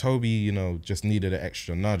felt like Toby, you know, just needed an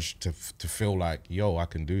extra nudge to feel like, yo, I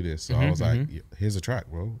can do this. So I was like, here's a track,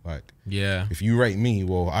 bro. Like if you rate me,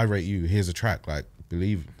 well, I rate you. Here's a track. Like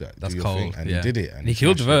believe that. That's cold. Thing. And he did it. And he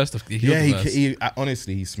killed the verse. He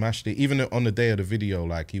honestly, he smashed it. Even on the day of the video,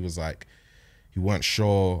 like he was like, he weren't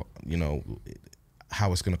sure, you know,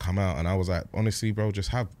 how it's gonna come out. And I was like, honestly, bro, just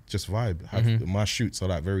vibe. My shoots are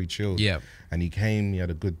like very chilled. Yeah. And he came, he had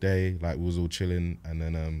a good day, like we was all chilling, and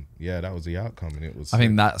then that was the outcome. And it was. I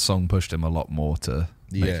think that song pushed him a lot more to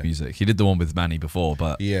make music. He did the one with Manny before,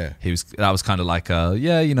 but that was kind of like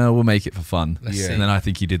you know, we'll make it for fun. And then I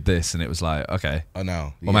think he did this, and it was like, okay, I'm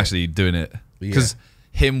actually doing it, because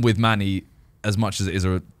him with Manny, as much as it is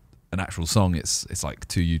an actual song, it's like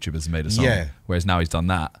two YouTubers made a song. Whereas now he's done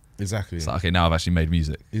that. Exactly. It's like, okay, now I've actually made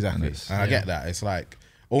music. Exactly. And I get that. It's like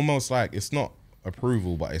almost like it's not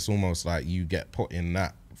approval, but it's almost like you get put in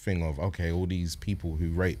that thing of, okay, all these people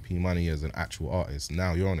who rate P Money as an actual artist,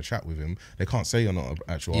 now you're on a chat with him, they can't say you're not an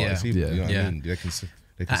actual artist either. You know what I mean? They can see.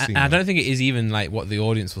 And I don't think it is even like what the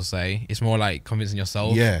audience will say. It's more like convincing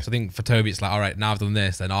yourself. So I think for Toby, it's like, all right, now I've done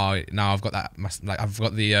this, then now I've got that, like I've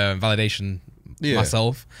got the validation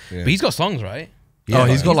myself. But he's got songs, right?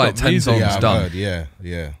 He's got like 10 songs done.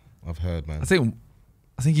 I've heard, man. I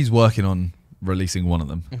think he's working on releasing one of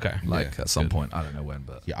them. Okay. Like at some point, I don't know when,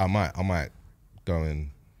 but I might go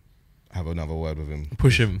and have another word with him.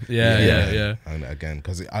 Push him. Yeah. And again,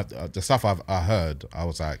 because the stuff I heard, I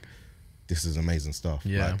was like, this is amazing stuff.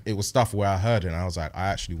 Like, it was stuff where I heard it and I was like, I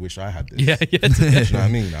actually wish I had this. Do you know what I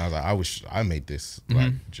mean? I was like, I wish I made this.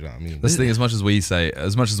 Like, do you know what I mean? That's the thing, as much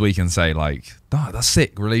as we can say like, oh, that's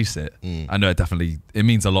sick, release it. I know it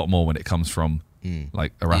means a lot more when it comes from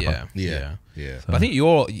like a rapper. Yeah. But I think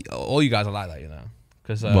all you guys are like that, you know,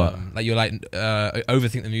 because like you're like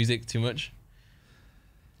overthink the music too much.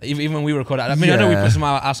 Even when we record, I mean, I know we put some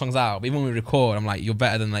of our songs out, but even when we record, I'm like, you're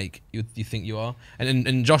better than like you think you are.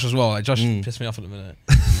 And Josh as well. Like Josh pissed me off in a minute.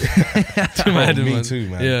 Me too,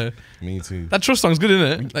 man. Yeah, me too. That Trust song's good,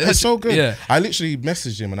 isn't it? Like, it's so good. Yeah. I literally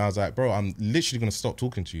messaged him and I was like, bro, I'm literally gonna stop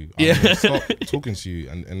talking to you. I'm gonna stop talking to you,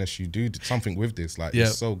 and unless you do something with this, like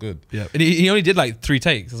it's so good. Yeah. And he only did like 3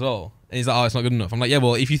 takes as well. And he's like, oh, it's not good enough. I'm like, yeah,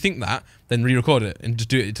 well, if you think that, then re-record it and just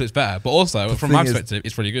do it until it's better. But also, from my perspective,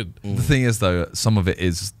 it's really good. The thing is, though, some of it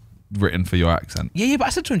is written for your accent. Yeah, but I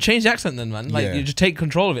said to him, change the accent then, man. Like, you just take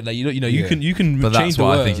control of it. Like, you can but change the word. But that's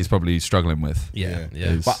what I think he's probably struggling with. Yeah.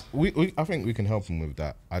 But I think we can help him with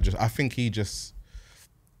that. I think he just,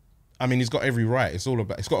 I mean, he's got every right. It's all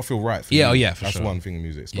about, it's got to feel right for you. That's one thing in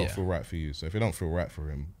music. It's got to feel right for you. So if it don't feel right for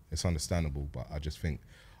him, it's understandable. But I just think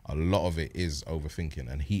a lot of it is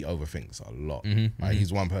overthinking, and he overthinks a lot. Like,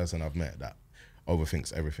 he's one person I've met that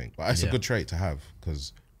overthinks everything. But it's a good trait to have,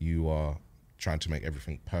 because you are trying to make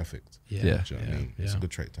everything perfect. Do you know what I mean? It's a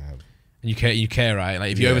good trait to have. And you care, right?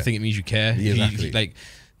 Like if you overthink, it means you care. Exactly. Like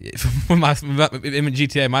in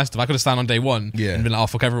GTA, my stuff, I could have stand on day one and been like, oh,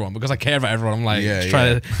 fuck everyone, because I care about everyone. I'm like,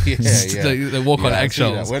 trying to walk on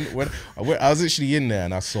eggshells. When I was literally in there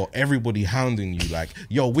and I saw everybody hounding you, like,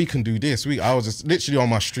 yo, we can do this. I was just literally on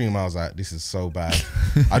my stream, I was like, this is so bad.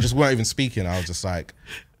 I just weren't even speaking. I was just like,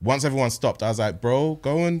 once everyone stopped, I was like, bro,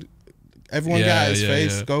 go and Everyone get out his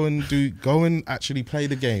face. Yeah. Go and actually play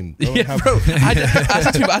the game. Go yeah, bro. I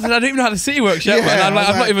said, I don't even know how the city works yet, man.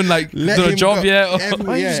 I'm not even like done a job yet.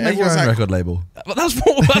 Why you just make your own record label? But that's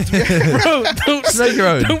what, bro. Don't make your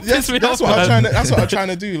own. Don't piss me off. That's what I'm trying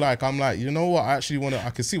to do. Like, I'm like, you know what? I actually want to. I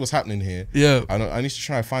can see what's happening here. Yeah. I need to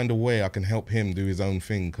try and find a way I can help him do his own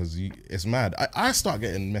thing because it's mad. I start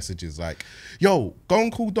getting messages like, "Yo, go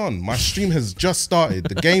and call Don. My stream has just started.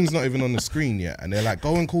 The game's not even on the screen yet," and they're like,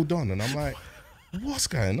 "Go and call Don," and I'm like, what's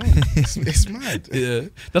going on? It's mad. Yeah,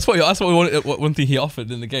 that's what we wanted. One thing he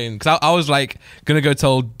offered in the game, because I was like gonna go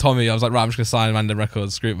tell Tommy, I was like, right, I'm just gonna sign Random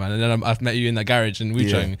Records Group, man. And then I met you in that garage in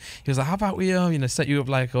Wuchang. He was like, how about we set you up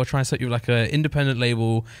like, or try and set you up like an independent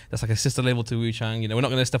label that's like a sister label to Wuchang. We're not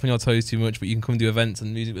gonna step on your toes too much, but you can come do events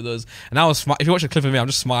and music with us. And I was, if you watch a clip of me, I'm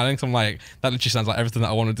just smiling. So I'm like, that literally sounds like everything that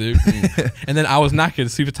I want to do. And then I was knackered,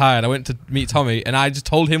 super tired. I went to meet Tommy, and I just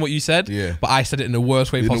told him what you said. Yeah. But I said it in the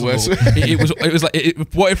worst way possible. It was like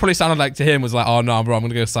what it probably sounded like to him was like, oh no, bro, I'm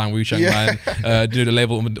gonna go sign Wuchang, man. Do the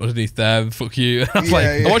label underneath them. Fuck you. I was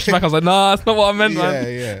I watched it back. I was like, nah, that's not what I meant,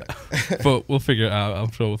 man. Yeah. But we'll figure it out. I'm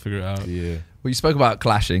sure we'll figure it out. Yeah. Well, you spoke about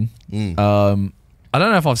clashing. I don't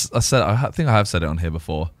know if I've said. I think I have said it on here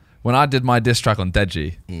before. When I did my diss track on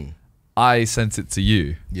Deji, I sent it to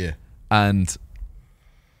you. Yeah. And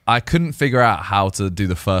I couldn't figure out how to do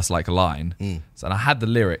the first line. So, and I had the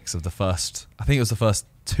lyrics of the first. I think it was the first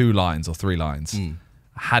 2 lines or 3 lines. I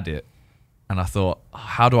had it, and I thought,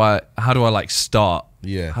 how do I like start?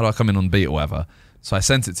 Yeah. How do I come in on beat or whatever? So I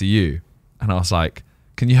sent it to you, and I was like,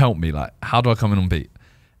 can you help me? Like, how do I come in on beat?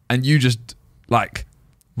 And you just like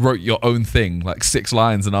wrote your own thing, like 6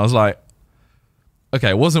 lines, and I was like, okay,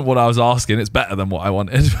 it wasn't what I was asking. It's better than what I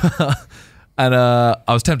wanted. And I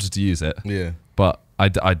was tempted to use it. Yeah. But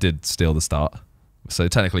I did steal the start. So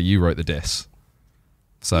technically, you wrote the diss.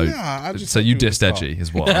 So, yeah, so you dissed Deji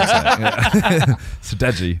is what I'm saying. Yeah. So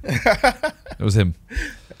Deji, it was him.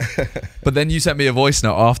 But then you sent me a voice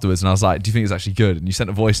note afterwards, and I was like, do you think it's actually good? And you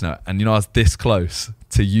sent a voice note, and I was this close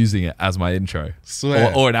to using it as my intro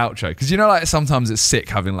or an outro. Because like sometimes it's sick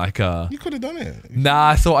having like a... You could have done it. Nah,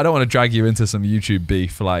 I thought I don't want to drag you into some YouTube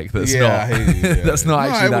beef like that's not that's not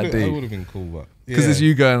actually that deep. It would have been cool, but... Because it's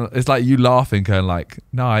you going, it's like you laughing, going like,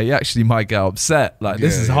 no, he actually might get upset. Like,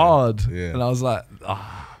 this is hard. Yeah. And I was like,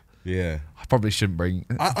 yeah, I probably shouldn't bring.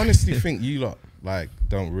 I honestly think you lot like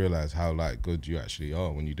don't realize how like good you actually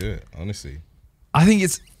are when you do it. Honestly, I think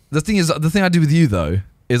it's the thing I do with you though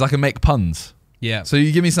is I can make puns. Yeah. So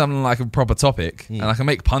you give me something like a proper topic, and I can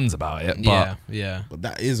make puns about it. But yeah. But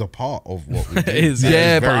that is a part of what we do. It is.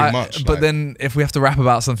 Yeah, very much. But then if we have to rap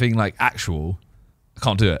about something like actual, I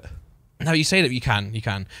can't do it. No, you say that you can,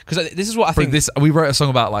 because this is what I think. We wrote a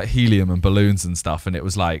song about like helium and balloons and stuff, and it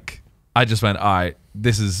was like I just went, all right,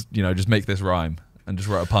 this is just make this rhyme, and just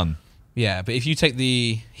wrote a pun. Yeah, but if you take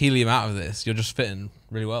the helium out of this, you're just fitting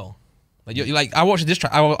really well. Like you're like, I watched the diss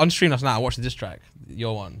track. I was on stream last night. I watched the diss track,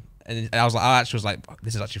 your one, and I was like,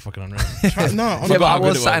 this is actually fucking unreal. But I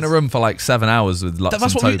was sat in a room for like 7 hours with lots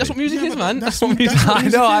of Toby. That's what music is, man. That's what music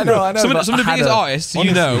is. I know. Some of the biggest artists,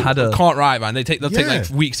 can't write, man. They'll take like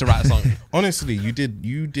weeks to write a song. Honestly, you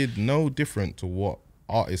did no different to what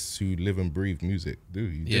artists who live and breathe music do.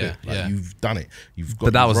 You did it. Like, you've done it.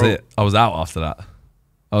 But that was it. I was out after that.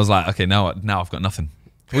 I was like, okay, now I've got nothing.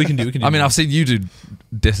 We can do. I mean, I've seen you do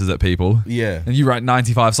disses at people. Yeah. And you write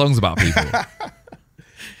 95 songs about people.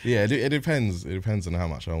 Yeah, it depends. It depends on how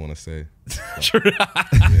much I want to say. True.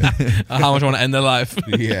 How much I want to end their life.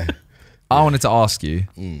 Yeah. I wanted to ask you,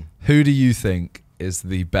 who do you think is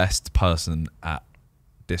the best person at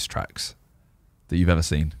diss tracks that you've ever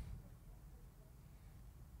seen?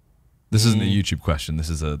 This isn't a YouTube question. This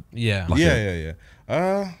is a... Yeah.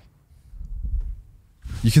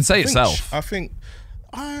 You can say yourself. I think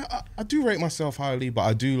I do rate myself highly, but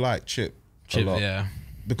I do like Chip a lot. Yeah.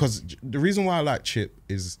 Because the reason why I like Chip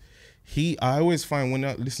is I always find when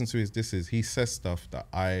I listen to his disses, he says stuff that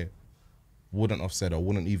I wouldn't have said or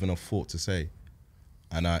wouldn't even have thought to say.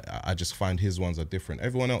 And I just find his ones are different.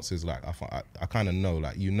 Everyone else is like, I kind of know,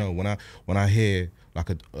 like, when I hear like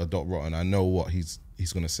a Dot Rotten, I know what he's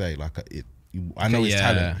going to say. Like I know his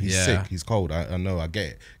talent. He's sick. He's cold. I know. I get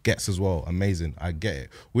it. Gets as well. Amazing. I get it.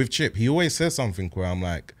 With Chip, he always says something where I'm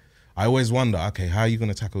like, I always wonder, okay, how are you going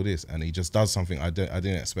to tackle this? And he just does something I didn't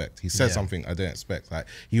expect. He says something I didn't expect. Like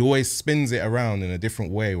he always spins it around in a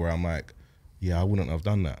different way where I'm like, yeah, I wouldn't have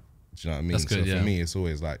done that. Do you know what I mean? That's good, so for me, it's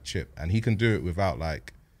always like Chip, and he can do it without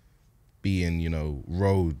like being,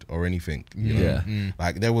 road or anything. You know? Yeah.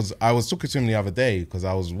 Like I was talking to him the other day because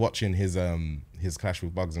I was watching his clash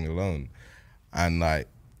with Bugs and Malone, and like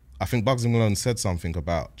I think Bugs and Malone said something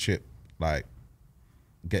about Chip, like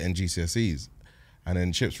getting GCSEs, and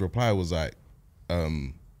then Chip's reply was like,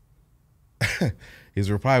 his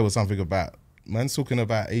reply was something about, man's talking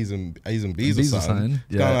about A's and B's or something.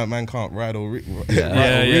 Yeah. Like man can't ride or read or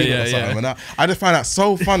something. And I just find that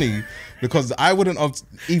so funny because I wouldn't have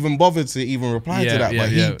even bothered to even reply to that, but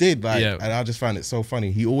he did. And I just find it so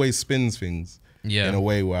funny. He always spins things in a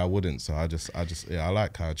way where I wouldn't. So I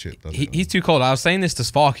like how Chip does it. He's too cold. I was saying this to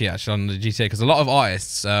Sparky actually on the GTA because a lot of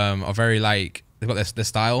artists are very like, they've got their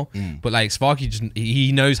style, but like Sparky,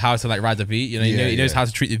 he knows how to like ride the beat. You know, he knows how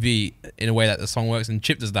to treat the beat in a way that the song works, and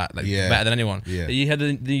Chip does that like better than anyone. You had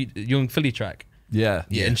the Young Philly track.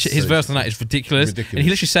 And his verse on that is ridiculous. And he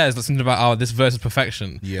literally says something about, oh, this verse is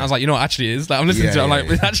perfection. I was like, you know what, actually is. Like I'm listening to it, I'm like,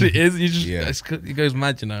 it actually is. You just he goes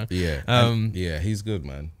mad, you know. He's good,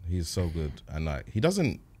 man. He's so good, and like he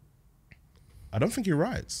doesn't. I don't think he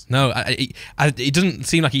writes. No, it doesn't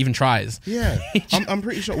seem like he even tries. Yeah, I'm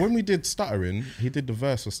pretty sure when we did Stuttering, he did the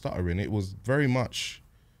verse for Stuttering. It was very much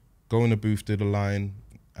go in the booth, did a line,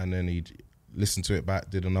 and then he'd listen to it back,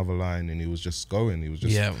 did another line, and he was just going. He was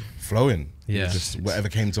just flowing. Yeah, just whatever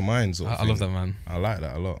came to mind. I love that, man. I like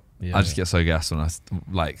that a lot. Yeah. I just get so gassed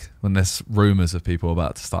when there's rumours of people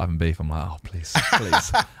about to start having beef. I'm like, oh please,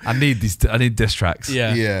 I need diss tracks.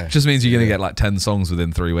 It just means you're gonna get like 10 songs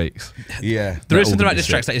within 3 weeks. There is something about diss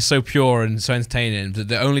tracks that is so pure and so entertaining. But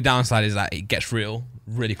the only downside is that it gets real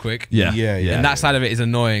really quick. And that side of it is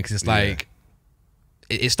annoying because it's like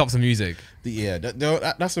it stops the music.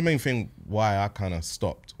 That's the main thing why I kind of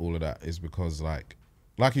stopped all of that, is because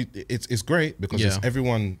it's great because it's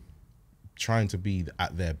everyone trying to be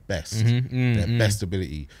at their best, best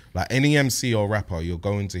ability. Like any MC or rapper, you're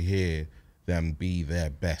going to hear them be their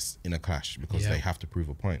best in a clash because they have to prove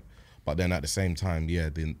a point. But then at the same time,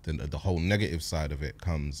 the whole negative side of it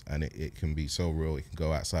comes, and it can be so real. It can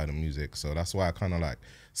go outside of music. So that's why I kind of like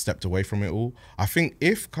stepped away from it all. I think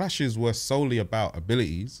if clashes were solely about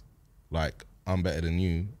abilities, like I'm better than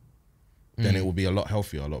you, then it will be a lot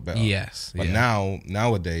healthier, a lot better. But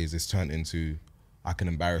nowadays it's turned into, I can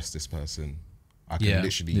embarrass this person. I can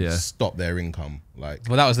literally stop their income. Like,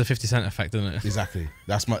 well, that was the 50 Cent effect, isn't it? Exactly.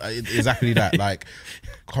 That's exactly that. Like,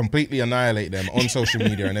 completely annihilate them on social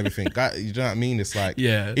media and everything. You know what I mean? It's like,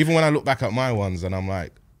 even when I look back at my ones and I'm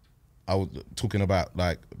like, I was talking about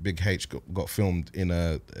like Big H got filmed in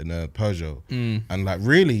a Peugeot, and like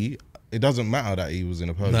really, it doesn't matter that he was in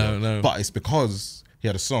a Peugeot. No. But it's because he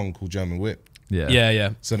had a song called German Whip.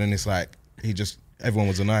 So then it's like everyone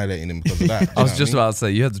was annihilating him because of that. I was just about to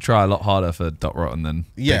say, you had to try a lot harder for Dot Rotten than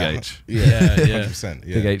Big H. 100%.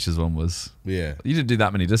 Big H's one was... You didn't do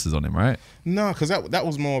that many disses on him, right? No, because that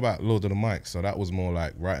was more about Lord of the Mic, so that was more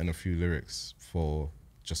like writing a few lyrics for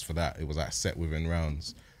that. It was like set within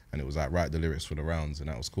rounds, and it was like write the lyrics for the rounds, and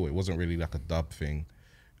that was cool. It wasn't really like a dub thing.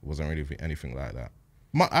 It wasn't really anything like that.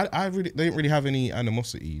 They didn't really have any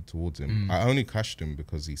animosity towards him. I only clashed him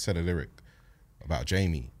because he said a lyric about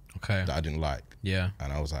Jamie that I didn't like.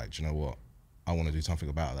 And I was like, do you know what? I want to do something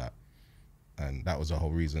about that. And that was the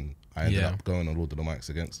whole reason I ended up going on Lord of the Mics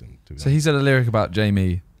against him. So he said a lyric about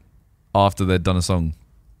Jamie after they'd done a song?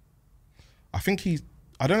 I think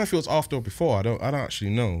I don't know if it was after or before. I don't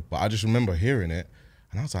actually know. But I just remember hearing it.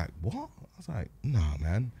 And I was like, what? I was like, nah,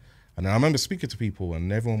 man. And then I remember speaking to people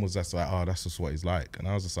and everyone was just like, oh, that's just what he's like. And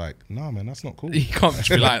I was just like, nah, man, that's not cool. You can't just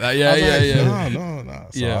be like that. No.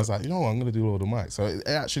 So I was like, you know what, I'm going to do Lord of the Mics. So it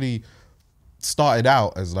actually started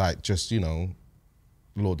out as like just, you know,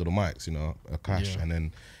 Lord of the Mics, you know, a clash. And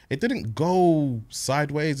then it didn't go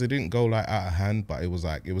sideways. It didn't go like out of hand, but it was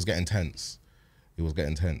like, it was getting tense. It was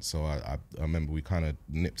getting tense. So I remember we kind of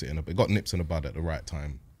nipped it it got nipped in the bud at the right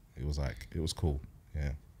time. It was like, it was cool.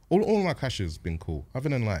 Yeah. All my clashes been cool. Other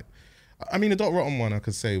than like, I mean, the Dot Rotten one, I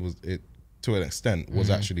could say was it to an extent was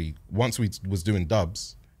actually, once we was doing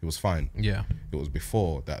dubs, it was fine. It was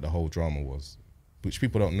before that the whole drama was, which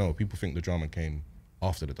people don't know. People think the drama came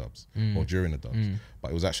after the dubs or during the dubs,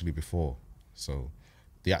 but it was actually before. So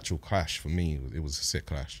the actual clash for me, it was a sick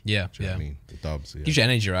clash. Do you know what I mean? The dubs. Gives you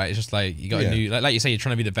energy, right? It's just like you got a new, like you say, you're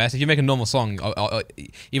trying to be the best. If you make a normal song, or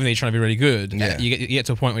even though you're trying to be really good, you get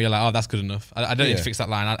to a point where you're like, oh, that's good enough. I don't need to fix that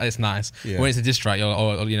line. It's nice. When it's a diss track, you're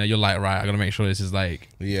like, right, I got to make sure this is like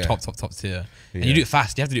top tier. And you do it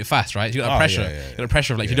fast. You have to do it fast, right? You got the pressure. You got the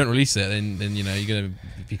pressure of like, if you don't release it, then you know you're gonna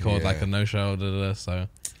be called like a no-show. So,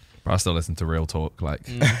 but I still listen to Real Talk like.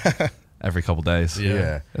 Every couple of days.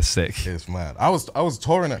 It's sick. It's mad. I was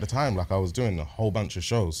touring at the time, like I was doing a whole bunch of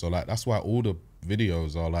shows. So like that's why all the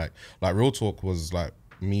videos are like Real Talk was like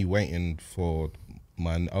me waiting for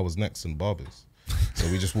I was next in Barbers.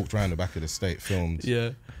 So we just walked around the back of the state, filmed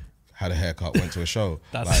had a haircut, went to a show.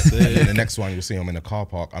 That's and then the next one you'll see I'm in a car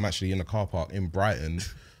park. I'm actually in the car park in Brighton,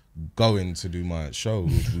 going to do my show.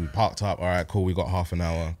 We parked up. All right, cool. We got half an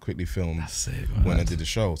hour. Quickly filmed when I did the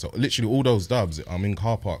show. So literally all those dubs, I'm in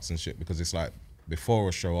car parks and shit because it's like before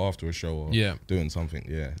a show, after a show, or doing something.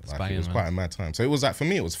 Yeah, like banging, it was quite a mad time. So it was like, for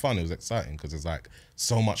me, it was fun. It was exciting because there's like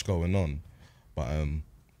so much going on. But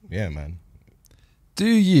yeah, man. Do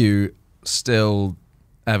you still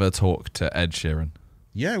ever talk to Ed Sheeran?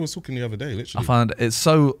 Yeah, I was talking the other day, literally. I find it's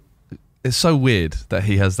so weird that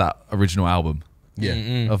he has that original album.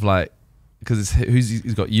 Yeah. Of like, because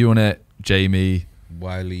he's got you on it, Jamie,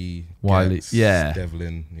 Wiley, Getz,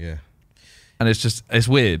 Devlin, and it's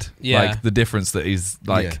weird, like the difference that he's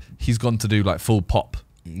like he's gone to do like full pop,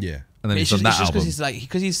 and then he's done that album.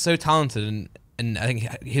 Because he's so talented, and I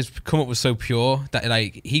think his come up was so pure that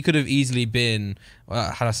like he could have easily been, he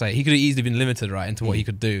could have easily been limited right into what he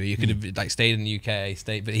could do. He could have like stayed in the UK,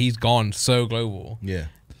 but he's gone so global. Yeah.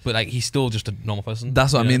 But like he's still just a normal person.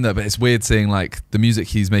 That's what I mean though. But it's weird seeing like the music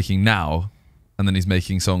he's making now, and then he's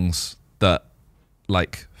making songs that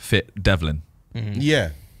like fit Devlin. Mm-hmm. Yeah.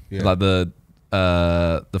 Like the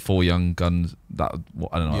Four Young Guns. I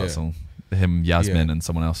don't know that song. Him, Yasmin, and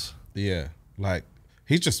someone else. Yeah. Like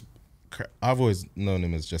he's just. I've always known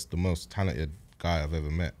him as just the most talented guy I've ever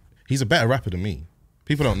met. He's a better rapper than me.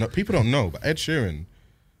 People don't know, but Ed Sheeran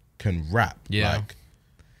can rap. Yeah.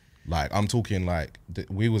 Like I'm talking like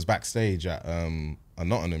we was backstage at a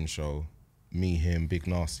Nottingham show, me, him, Big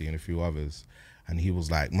Nasty, and a few others, and he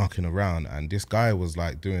was like mucking around, and this guy was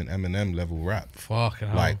like doing Eminem level rap. Fucking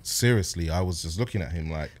hell. Like seriously, I was just looking at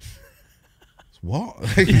him like, what?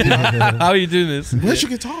 How are you doing this? Where's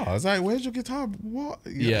your guitar? I was like, where's your guitar? What?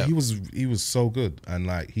 Yeah. He was so good, and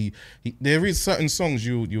like he there is certain songs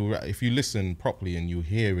you if you listen properly and you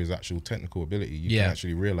hear his actual technical ability, you can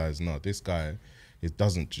actually realize, no, this guy. It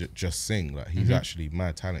doesn't just sing, like he's actually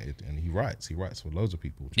mad talented, and he writes for loads of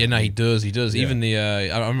people. He does. Yeah. Even the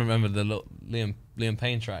I remember the Liam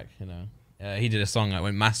Payne track. You know, he did a song that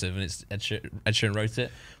went massive, and it's Ed Sheeran wrote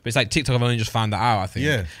it. But it's like TikTok. I've only just found that out, I think.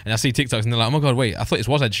 Yeah. And I see TikToks, and they're like, "Oh my god, wait! I thought this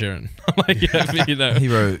was Ed Sheeran." I'm like, yeah, you know. He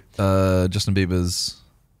wrote Justin Bieber's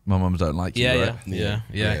 "My Mum Don't Like You." Yeah.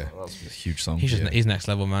 That's a huge song. He's next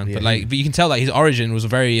level, man. Yeah, but you can tell that his origin was a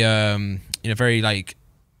very very like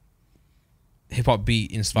hip hop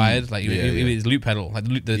beat inspired, like his loop pedal, like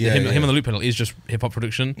him on the loop pedal is just hip hop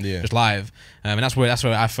production, just live, and that's where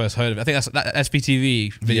I first heard of it. I think that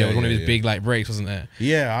SPTV video was one of his big like breaks, wasn't it?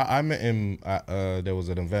 Yeah, I met him at there was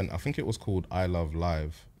an event. I think it was called I Love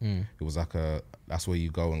Live. It was like that's where you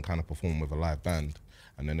go and kind of perform with a live band,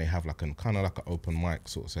 and then they have like an open mic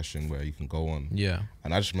sort of session where you can go on. Yeah,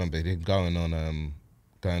 and I just remember him going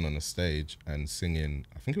on the stage and singing.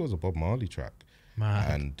 I think it was a Bob Marley track,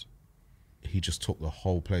 and he just took the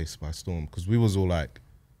whole place by storm, because we was all like,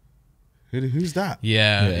 who's that?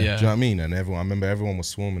 Yeah. Do you know what I mean? And I remember everyone was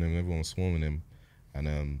swarming him,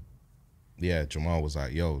 and Jamal was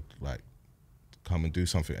like, yo, like, come and do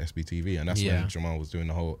something at SBTV, and that's when Jamal was doing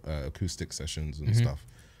the whole acoustic sessions and stuff,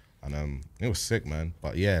 and it was sick, man.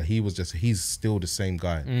 But yeah, he's still the same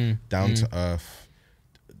guy, down to earth.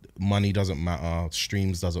 Money doesn't matter,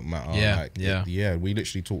 streams doesn't matter. We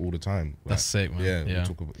literally talk all the time. Like, that's sick, man.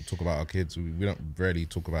 We talk about our kids. We don't rarely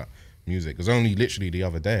talk about music. It was only literally the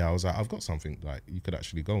other day I was like, I've got something like you could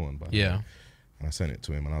actually go on. But and I sent it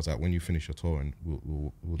to him, and I was like, when you finish your tour, and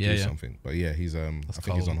we'll do something. But yeah, he's I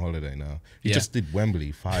think he's on holiday now. He just did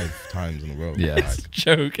Wembley 5 times in a row. Yeah, it's a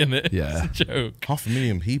joke, isn't it? Yeah, it's a joke.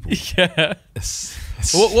 500,000 people. Yeah.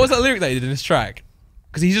 What was that lyric that he did in this track?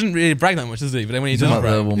 Because he doesn't really brag that much, does he? But then when he does like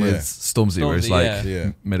brag, the one with Stormzy, where it's like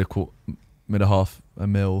made a half a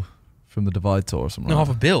mil from the Divide tour or something. No, half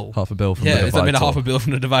a bill. Half a bill from the Divide tour. Yeah, it's like made a half a bill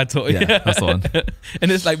from the Divide tour. Yeah, that's the one.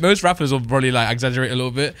 And it's like most rappers will probably like exaggerate a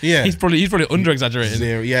little bit. Yeah, he's probably under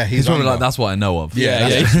exaggerating. Yeah, he's probably like, that's what I know of.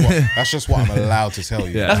 That's just what I'm allowed to tell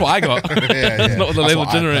you. Yeah. That's what I got. It's not what the label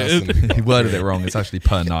generated. He worded it wrong. It's actually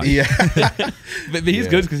per night. Yeah, but he's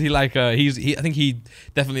good because I think he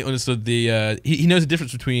definitely understood he knows the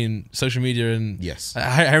difference between social media and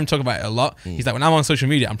I hear him talk about it a lot. He's like, when I'm on social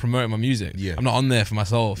media, I'm promoting my music. I'm not on there for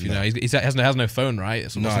myself. You know, he has no phone, right?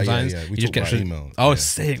 Sometimes we talk about email. Oh, it's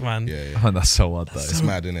sick, man. Oh, that's so odd though. It's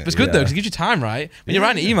mad, isn't it? But it's good though, because it gives you time, right? When you're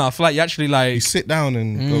writing an email, I feel like you actually like you sit down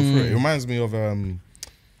and go through it. It reminds me of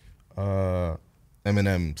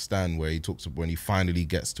Eminem Stan, where he talks about when he finally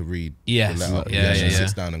gets to read the letter. He actually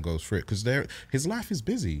sits down and goes through it, because his life is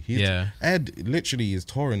busy. Ed literally is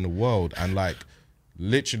touring the world, and like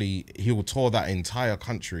literally he will tour that entire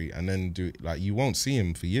country and then do like you won't see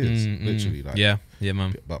him for years. Literally, like yeah,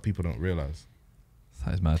 man. But people don't realize.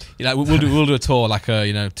 That is mad. Yeah, like we'll do a tour, like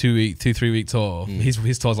a 2-3 week tour.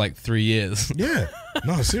 His tour's like 3 years. Yeah,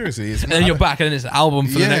 no, seriously. It's and then you're back, and then it's an album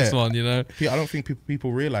for the next one. I don't think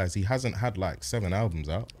people realize he hasn't had like 7 albums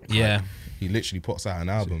out. Yeah, he literally puts out an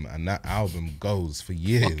album, and that album goes for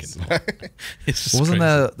years. It's just wasn't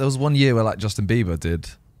crazy. there was one year where like Justin Bieber did.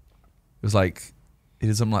 It was like he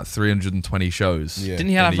did something like 320 shows. Yeah. Didn't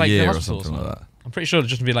he have like the the hospital or something like that? I'm pretty sure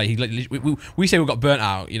Justin Bieber, like we say we got burnt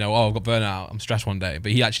out, I've got burnt out, I'm stressed one day,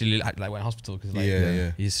 but he actually like went to hospital because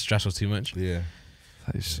his stress was too much. Yeah.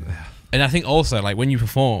 And I think also like when you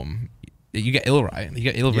perform, you get ill, right? You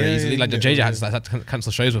get ill very easily. Like JJ had to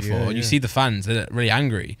cancel shows before, and you see the fans, they're really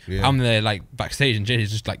angry. Yeah. I'm there like backstage, and JJ's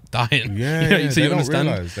just like dying. So you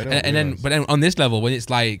understand. But then on this level, when it's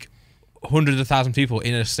like hundreds of thousands of people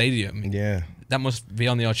in a stadium, that must be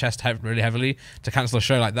on your chest really heavily to cancel a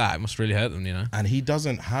show like that. It must really hurt them, And he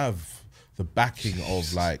doesn't have the backing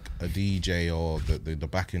of like a DJ or the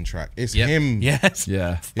backing track. It's him. Yes.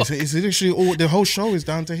 Yeah. It's literally the whole show is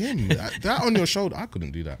down to him. That on your show, I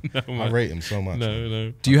couldn't do that. No, I rate him so much.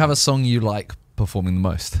 No. Do you have a song you like performing the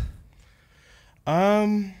most?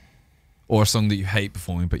 Or a song that you hate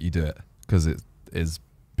performing but you do it because it is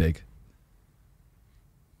big?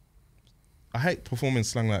 I hate performing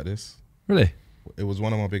slang like this. Really? It was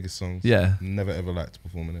one of my biggest songs. Yeah. Never ever liked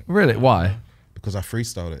performing it. Really? Why? Because I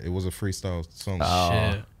freestyled it. It was a freestyle song.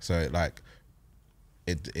 Oh. Shit. So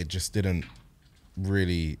it just didn't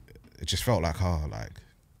really. It just felt like I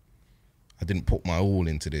didn't put my all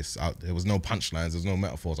into this. There was no punchlines. There's no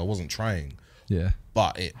metaphors. I wasn't trying. Yeah.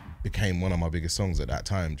 But it became one of my biggest songs at that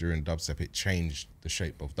time during dubstep. It changed the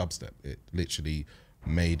shape of dubstep. It literally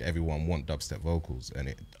made everyone want dubstep vocals, and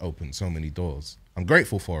it opened so many doors. I'm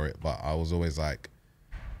grateful for it, but I was always like,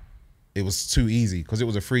 it was too easy because it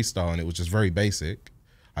was a freestyle and it was just very basic.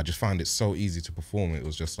 I just found it so easy to perform. It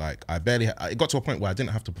was just like, it got to a point where I didn't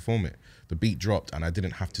have to perform it. The beat dropped and I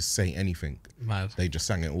didn't have to say anything. Mad. They just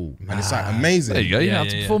sang it all. And it's like amazing. There you go, you have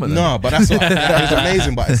to perform it then. No, but that's what, it's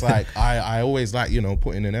amazing, but it's like, I always like,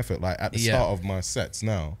 putting in effort. Like at the start of my sets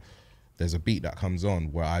now, there's a beat that comes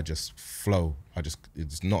on where I just flow.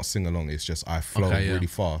 It's not sing along, it's just I flow really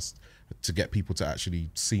fast to get people to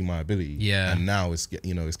actually see my ability. Yeah. And now it's get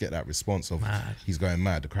that response of he's going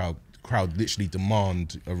mad. The crowd literally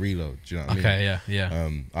demand a reload. Do you know what I mean? Okay, yeah.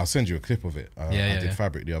 I'll send you a clip of it. I did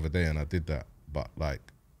Fabric the other day and I did that. But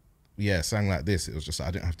sang like this, it was just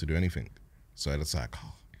I didn't have to do anything. So it's like,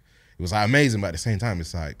 it was like amazing, but at the same time,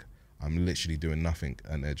 it's like I'm literally doing nothing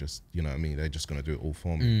and they're just, they're just gonna do it all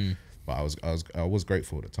for me. But I was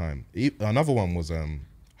grateful at the time. Another one was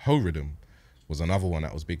Ho Rhythm was another one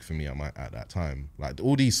that was big for me at that time. Like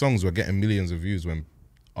all these songs were getting millions of views when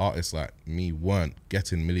artists like me weren't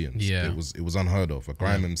getting millions. Yeah. It was unheard of. A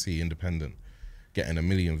grime MC independent getting 1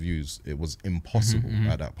 million views, it was impossible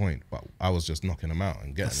at that point. But I was just knocking them out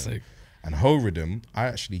and getting them. Sick. And Ho Rhythm, I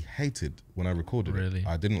actually hated when I recorded it.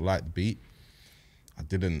 I didn't like the beat. I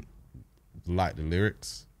didn't like the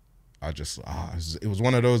lyrics. It was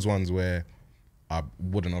one of those ones where I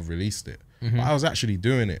wouldn't have released it. But I was actually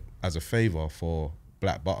doing it as a favor for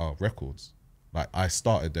Black Butter Records. Like I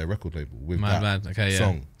started their record label with that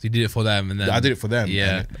song. So you did it for them, and then I did it for them.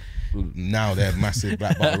 Yeah. And now they're massive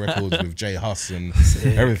Black Butter Records with J Huss and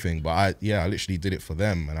everything. But I literally did it for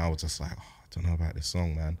them, and I was just like, I don't know about this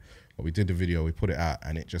song, man. But we did the video, we put it out,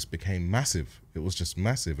 and it just became massive. It was just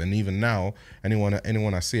massive. And even now,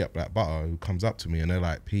 anyone I see at Black Butter who comes up to me and they're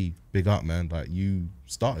like, P, big up, man. Like, you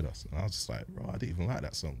started us. And I was just like, bro, I didn't even like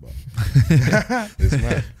that song, but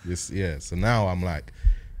it's mad. So now I'm like,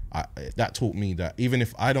 that taught me that even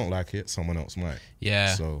if I don't like it, someone else might.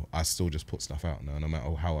 Yeah. So I still just put stuff out now. No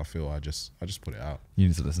matter how I feel, I just put it out. You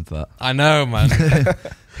need to listen to that. I know, man.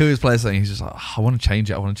 Who was playing something? He's just like, I want to change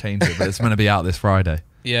it, but it's meant to be out this Friday.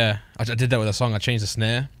 Yeah, I did that with a song. I changed the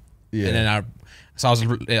snare. Yeah. And then I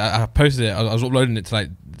posted it. I was uploading it to like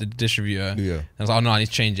the distributor. Yeah. And I was like, oh no, I need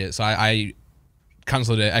to change it. So I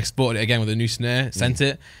cancelled it, exported it again with a new snare, sent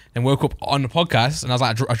it, and woke up on the podcast, and I was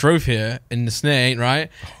like, I drove here, and the snare ain't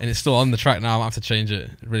right, and it's still on the track now. I might have to change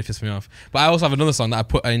it. It really pissed me off. But I also have another song that I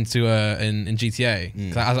put into in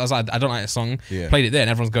GTA. I was like, I don't like this song. Yeah. Played it there, and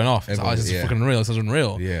everyone's going off. It's like, oh, this is fucking unreal. This is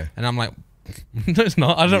unreal. Yeah. And I'm like, no, it's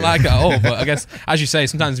not. I don't like it at all. But I guess, as you say,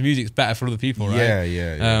 sometimes music's better for other people, right?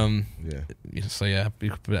 Yeah. So yeah,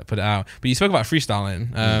 you could put it out. But you spoke about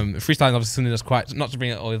freestyling. Freestyling is obviously something that's quite, not to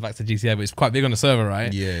bring it all back to GTA, but it's quite big on the server,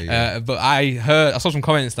 right? But I saw some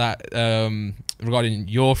comments that regarding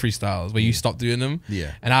your freestyles where you stopped doing them.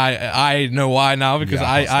 And I know why now, because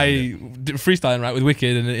I did freestyling right with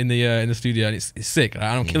Wicked in the studio, and it's sick. Right?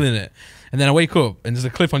 I'm killing it. And then I wake up and there's a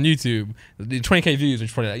clip on YouTube, 20k views,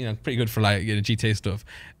 which is probably pretty good for GTA stuff,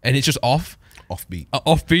 and it's just offbeat,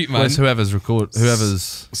 man. Well,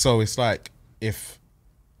 whoever's. So it's like if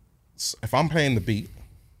I'm playing the beat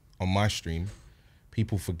on my stream,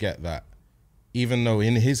 people forget that even though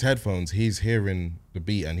in his headphones he's hearing the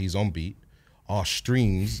beat and he's on beat, our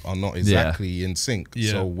streams are not exactly in sync.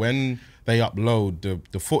 So when they upload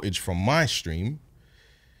the footage from my stream,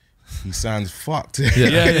 he sounds fucked.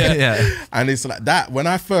 And it's like that. When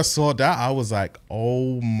I first saw that, I was like,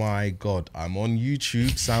 oh my God, I'm on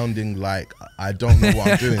YouTube sounding like I don't know what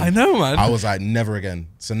I'm doing. I know, man. I was like, never again.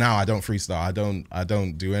 So now I don't freestyle. I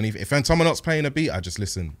don't do anything. If someone else playing a beat, I just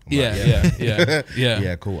listen.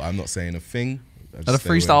 Yeah, cool. I'm not saying a thing. Are the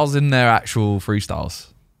freestyles in their actual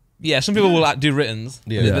freestyles? Yeah, some people will do writtens,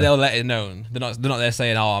 but they'll let it known. They're not there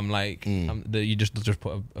saying, "Oh, I'm like," you just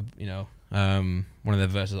put one of their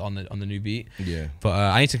verses on the new beat. But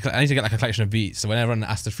I need to get like a collection of beats. So whenever I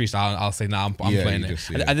ask to freestyle, I'll say, "Nah, I'm playing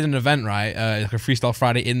it." I did an event, right, like a freestyle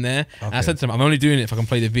Friday in there, and I said to them, "I'm only doing it if I can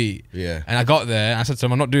play the beat." And I got there, and I said to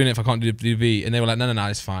them, "I'm not doing it if I can't do the beat," and they were like, "No,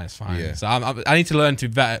 it's fine." So I need to learn to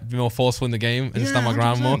be more forceful in the game and stand my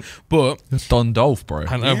ground more. But Don Dolph, bro.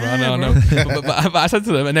 I know, bro. I know. but I said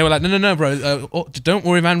to them, and they were like, "No, bro. Don't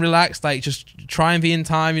worry, man. Relax. Like, just try and be in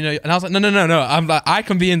time, And I was like, "No. I'm like, I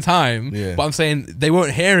can be in time, but I'm saying they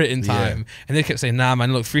won't hear it in time." And they kept saying, "Nah,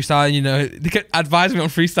 man. Look, freestyling. They kept advising me on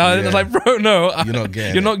freestyling. I was like, "Bro, no.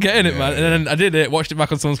 You're not getting it, man." And then I did it. Watched it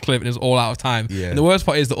back on someone's clip, and it was all out of time. And the worst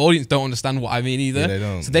part is the audience don't understand what I mean either. They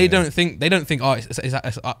don't. So they don't think. Oh, it's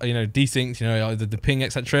desynced. The ping,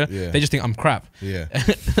 etc. They just think I'm crap.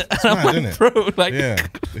 It's I'm mad, like, isn't it? bro, like,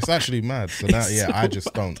 it's actually mad. So now, I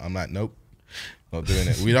just don't. I'm like, nope. Not doing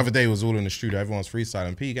it. The other day was all in the studio. Everyone's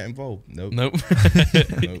freestyling. P, get involved. Nope.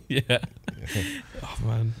 Oh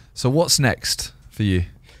man. So what's next for you?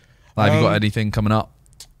 Have you got anything coming up?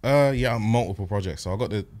 Multiple projects. So I got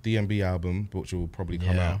the DMB album, which will probably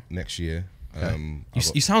come out next year. Okay.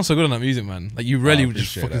 You sound so good on that music, man. Like you really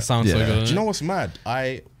just fucking sound so good. Do you know what's mad?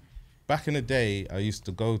 Back in the day, I used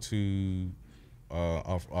to go to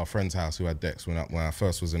our friend's house who had decks when I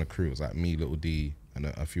first was in a crew. It was like me, Little D, and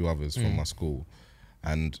a few others from my school.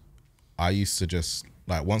 And I used to just,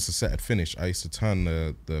 like, once the set had finished, I used to turn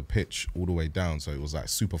the pitch all the way down, so it was like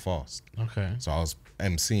super fast. Okay. So I was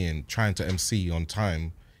trying to MC on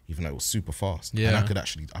time, even though it was super fast. Yeah. And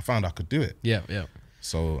I found I could do it. Yeah.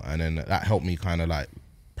 So, and then that helped me kind of like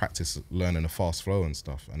practice learning a fast flow and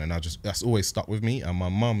stuff. And then that's always stuck with me. And my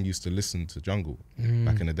mum used to listen to Jungle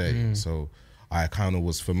back in the day. So I kind of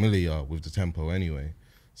was familiar with the tempo anyway.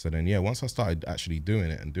 So then, once I started actually doing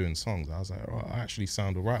it and doing songs, I was like, oh, I actually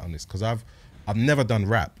sound all right on this. Because I've never done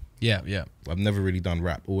rap. Yeah. I've never really done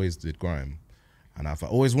rap, always did grime. And I've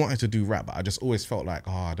always wanted to do rap, but I just always felt like,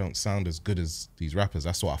 I don't sound as good as these rappers.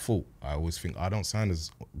 That's what I thought. I always think, I don't sound as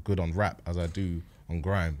good on rap as I do on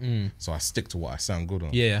grime. So I stick to what I sound good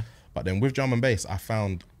on. Yeah. But then with drum and bass, I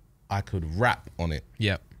found I could rap on it.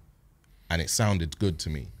 Yep. And it sounded good to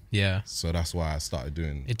me. Yeah. So that's why I started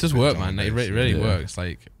doing. It does work, man. Like, it really works.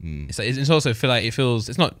 Like, it's also feel like it feels.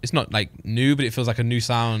 It's not like new, but it feels like a new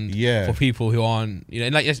sound. For people who aren't.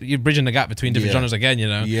 Like you're bridging the gap between different genres again.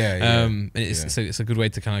 And it's a good way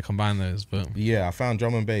to kind of combine those. But I found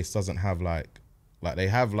drum and bass doesn't have like they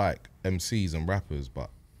have like MCs and rappers, but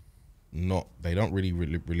they don't really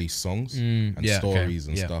release songs and stories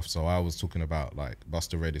and stuff. So I was talking about like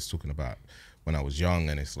Busta Red is talking about when I was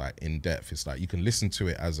young, and it's like in depth. It's like you can listen to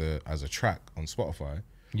it as a track on Spotify,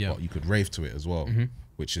 but you could rave to it as well,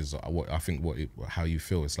 which is what I think how you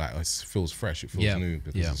feel. It's like it feels fresh, it feels new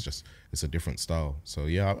because it's a different style. So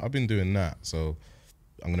I've been doing that. So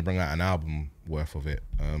I'm gonna bring out an album worth of it.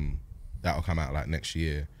 That'll come out like next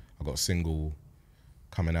year. I got a single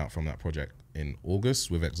coming out from that project in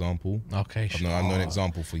August with Example. Okay, I've known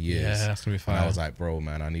Example for years. Yeah, that's gonna be fun. And I was like, bro,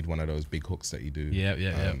 man, I need one of those big hooks that you do.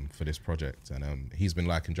 For this project. And he's been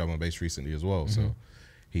liking drum and bass recently as well, so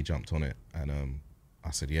he jumped on it. And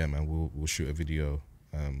I said, yeah, man, we'll shoot a video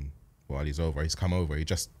while he's over. He's come over. He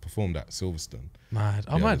just performed at Silverstone. Mad.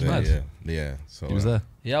 Oh, mad. Yeah. So he was there.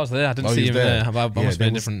 Yeah, I was there. I didn't see him there. I must be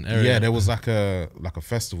in a different area. Yeah, there was like a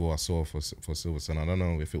festival I saw for Silverstone. I don't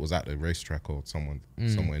know if it was at the racetrack or somewhere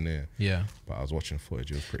near. Yeah. But I was watching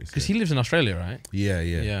footage. It was pretty sick. Because he lives in Australia, right? Yeah.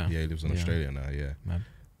 He lives in Australia now. Yeah. Mad.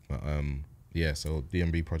 But yeah, so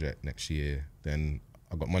DMB project next year. Then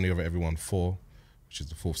I got Money Over Everyone 4, which is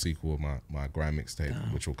the 4th sequel of my grime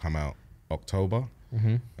mixtape, which will come out October.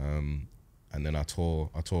 And then I tour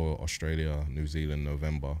Australia, New Zealand,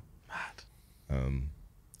 November. Mad.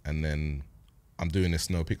 And then I'm doing this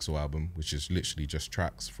No Pixel album, which is literally just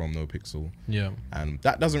tracks from No Pixel. Yeah. And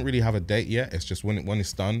that doesn't really have a date yet. It's just when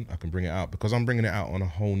it's done, I can bring it out, because I'm bringing it out on a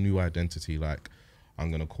whole new identity. Like,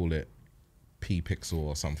 I'm gonna call it P Pixel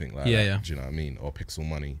or something like that. Yeah. Do you know what I mean? Or Pixel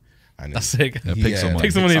Money. And that's sick. Pixel Money.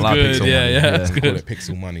 Pixel Money is good. Yeah. That's good. Call it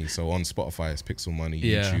Pixel Money. So on Spotify, it's Pixel Money.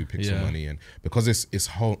 YouTube, Pixel Money, and because it's its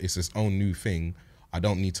own new thing, I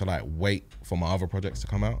don't need to like wait for my other projects to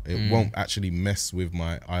come out. It won't actually mess with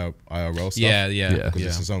my IRL stuff. Yeah. Because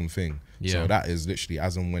it's its own thing. Yeah. So that is literally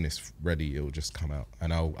as and when it's ready, it will just come out,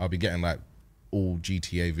 and I'll be getting like all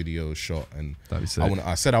GTA videos shot, and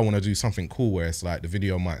I said I want to do something cool where it's like the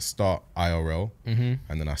video might start IRL, and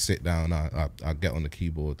then I sit down, I get on the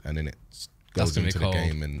keyboard, and then it goes into the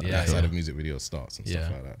game, and that's how the music video starts and stuff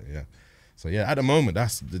like that. Yeah. So yeah, at the moment,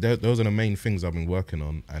 those are the main things I've been working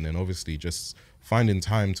on, and then obviously just finding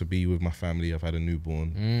time to be with my family. I've had a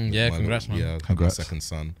newborn. Congrats, man. Yeah, I had my second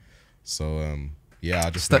son. So yeah,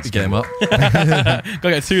 I just step the game up. Gotta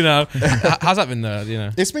get 2 now. How's that been though? You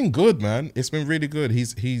know, it's been good, man. It's been really good.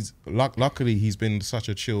 Luckily he's been such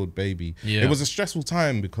a chilled baby. Yeah. It was a stressful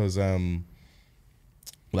time because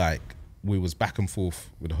like we was back and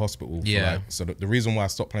forth with the hospital. So the reason why I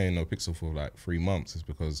stopped playing No Pixel for like 3 months is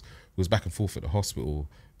because we was back and forth at the hospital,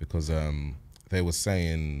 because they were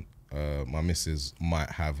saying my missus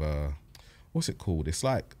might have what's it called? It's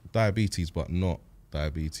like diabetes, but not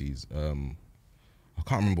diabetes. I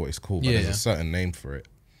can't remember what it's called, but there's a certain name for it.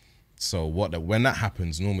 So when that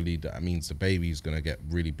happens, normally that means the baby's gonna get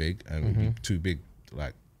really big and be too big,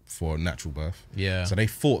 like for natural birth. Yeah. So they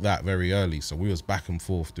thought that very early. So we was back and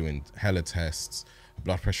forth doing hella tests.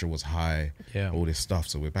 Blood pressure was high. Yeah. All this stuff.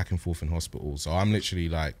 So we're back and forth in hospital. So I'm literally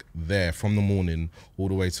like there from the morning all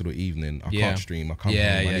the way to the evening. I can't stream. I come home.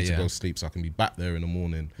 I need to go sleep so I can be back there in the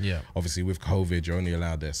morning. Yeah. Obviously with COVID, you're only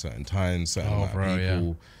allowed there certain times, certain amount of people.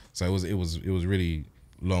 Yeah. So it was really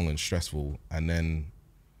long and stressful. And then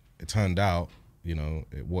it turned out, you know,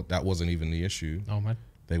 that wasn't even the issue. Oh man.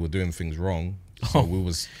 They were doing things wrong. So we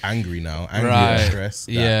was angry and stressed.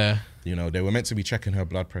 That, you know, they were meant to be checking her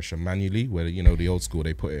blood pressure manually, where, you know, the old school,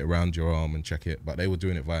 they put it around your arm and check it, but they were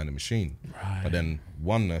doing it via the machine. Right. But then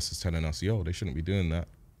one nurse is telling us, yo, they shouldn't be doing that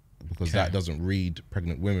because that doesn't read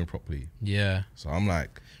pregnant women properly. Yeah. So I'm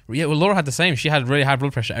like... Yeah, well, Laura had the same. She had really high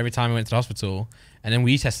blood pressure every time we went to the hospital, and then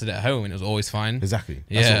we tested it at home and it was always fine. Exactly.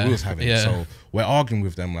 That's what we was having. Yeah. So we're arguing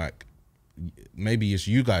with them like, maybe it's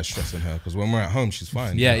you guys stressing her, because when we're at home, she's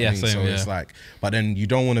fine. Yeah, you know what I mean? Same, so it's like, but then you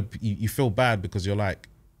don't want to, you feel bad because you're like,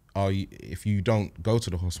 if you don't go to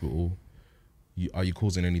the hospital, are you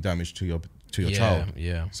causing any damage to your child?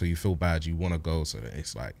 Yeah. So you feel bad, you want to go. So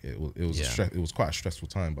it's like, it was quite a stressful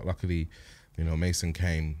time, but luckily, you know, Mason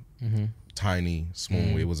came, tiny,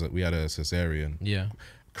 small. We had a cesarean. Yeah.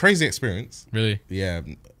 Crazy experience. Really? Yeah.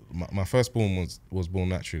 My firstborn was born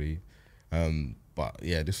naturally. But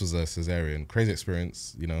yeah, this was a cesarean. Crazy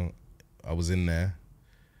experience, you know. I was in there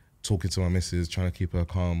talking to my missus, trying to keep her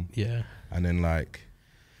calm. Yeah. And then like,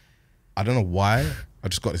 I don't know why, I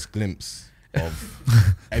just got this glimpse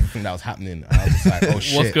of everything that was happening. And I was just like, oh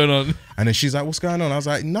shit. What's going on? And then she's like, what's going on? I was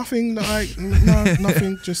like, nothing, like, no,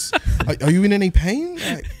 nothing, just, are you in any pain?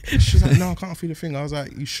 Like, she's like, no, I can't feel a thing. I was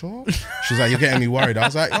like, you sure? She's like, you're getting me worried. I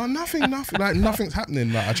was like, oh, nothing, like nothing's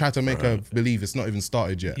happening. Like I tried to make her believe it's not even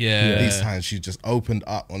started yet. Yeah. These times she just opened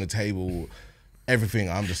up on the table, everything.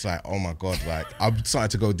 I'm just like, oh my God, like I'm starting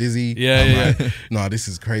to go dizzy. Yeah. Like, no, this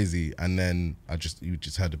is crazy. And then you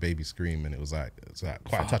just heard the baby scream, and it's like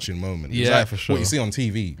quite a touching moment. Yeah, like for sure. What you see on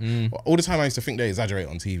TV. All the time I used to think they exaggerate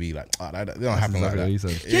on TV, like they don't happen like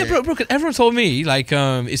that. Yeah, bro, because everyone told me like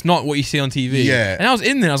it's not what you see on TV. Yeah. And I was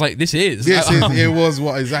in there, I was like, this is. It was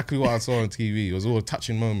exactly what I saw on TV. It was all a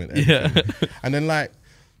touching moment. Yeah. And then like,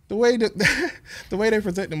 the way they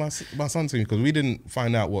protected my son to me, because we didn't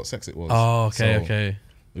find out what sex it was. Oh, okay.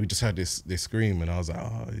 We just heard this scream, and I was like,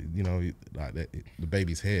 oh, you know, like the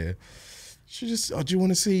baby's here. She just, do you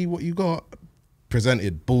want to see what you got?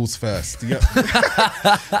 Presented balls first. Yeah.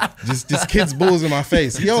 just kid's balls in my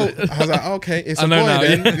face. Yo, I was like, okay, it's a boy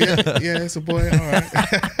then. Yeah, it's a boy. All right.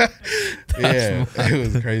 Yeah,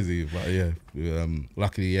 it was crazy, but yeah,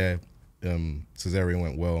 luckily, cesarean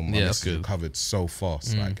went well. My missus recovered so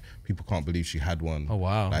fast. Like people can't believe she had one. Oh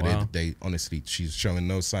wow! Like they honestly, she's showing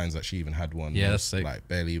no signs that she even had one. Yeah, that's sick. Like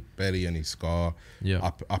barely any scar.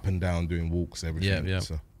 Yeah, up and down doing walks, everything. Yeah.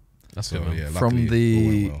 So, that's good. Yeah, from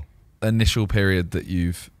the initial period that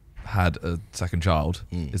you've had a second child,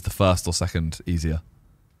 is the first or second easier?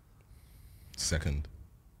 Second.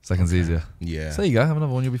 Second's easier. Yeah. So there you go. Have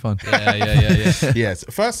another one. You'll be fine. Yeah. Yes.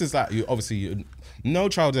 First is that no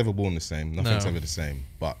child's ever born the same. Nothing's ever the same.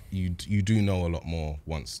 But you do know a lot more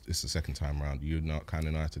once it's the second time around. You kind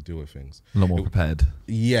of know how to deal with things. A lot more prepared.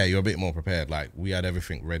 Yeah, you're a bit more prepared. Like we had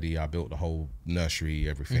everything ready. I built the whole nursery,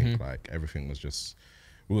 everything. Like everything was just.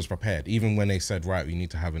 We was prepared. Even when they said, right, we need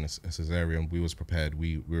to have a cesarean, we was prepared.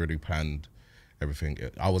 We already planned everything.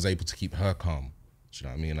 I was able to keep her calm. Do you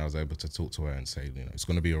know what I mean? I was able to talk to her and say, it's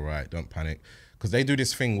going to be all right. Don't panic. Because they do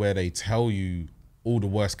this thing where they tell you all the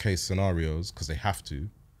worst case scenarios because they have to.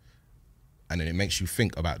 And then it makes you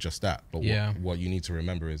think about just that. But what you need to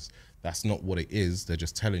remember is that's not what it is. They're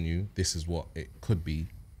just telling you this is what it could be.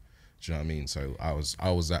 Do you know what I mean? So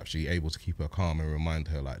I was actually able to keep her calm and remind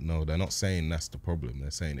her, like, no, they're not saying that's the problem. They're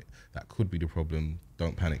saying that could be the problem.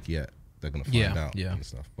 Don't panic yet. They're gonna find out and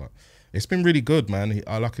stuff. But it's been really good, man.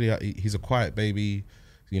 Luckily he's a quiet baby.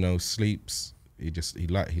 Sleeps. He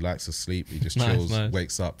likes to sleep. He just chills,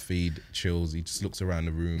 wakes up, feed, chills. He just looks around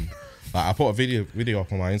the room. Like I put a video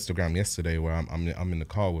up on my Instagram yesterday where I'm in the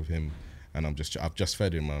car with him. And I've just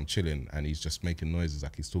fed him and I'm chilling and he's just making noises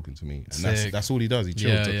like he's talking to me. And that's all he does. He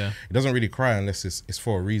chills. He doesn't really cry unless it's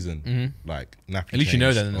for a reason. Like nappy change. At least you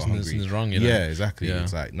know that nothing's wrong, Yeah, exactly. Yeah.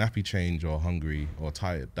 It's like nappy change or hungry or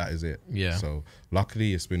tired. That is it. Yeah. So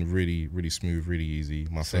luckily it's been really, really smooth, really easy.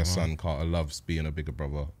 My first son, Carter, loves being a bigger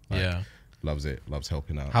brother. Loves it. Loves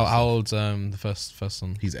helping out. How old's the first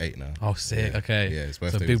son? He's 8 now. Oh, sick. Yeah. Okay. Yeah, his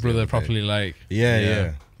birthday. So big brother properly like.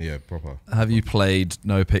 Yeah, proper. Have you played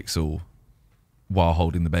No Pixel while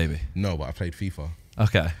holding the baby? No, but I played FIFA.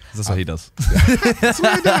 Okay, that's what he does. That's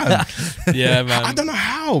what I done. Yeah, man. I don't know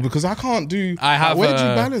how because I can't do. Where do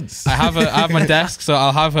you balance? I have my desk, so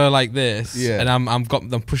I'll have her like this. Yeah. And I'm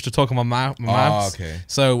push to talk on my mouse. Okay.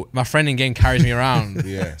 So my friend in game carries me around.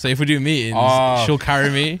 Yeah. So if we do meetings, she'll carry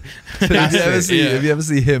me. If you ever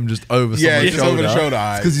see him just over someone's shoulder, over the shoulder,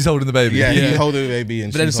 it's because he's holding the baby. Yeah, he's holding the baby,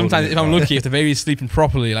 and but then sometimes if I'm lucky, if the baby's sleeping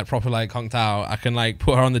properly, like proper like conked out, I can like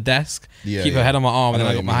put her on the desk, keep her head on my arm, and then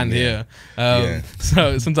I got my hand here.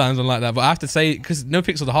 So sometimes I'm like that, but I have to say, because No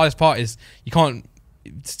Pixel, the hardest part is you can't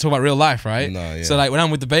talk about real life, right? No, yeah. So like when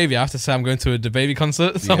I'm with the baby, I have to say I'm going to a DaBaby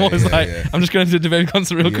concert. So I'm always I'm just going to a DaBaby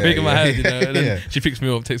concert real quick in my head, And then she picks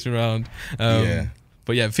me up, takes me around.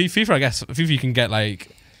 But yeah, FIFA, I guess FIFA you can get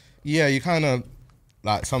like. Yeah, you kind of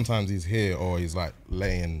like sometimes he's here or he's like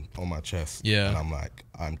laying on my chest. Yeah, and I'm like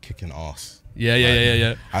I'm kicking ass.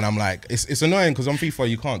 Yeah. And I'm like, it's annoying because on FIFA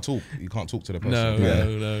you can't talk. You can't talk to the person.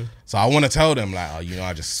 No. So I want to tell them like,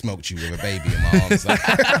 I just smoked you with a baby in my arms. Like,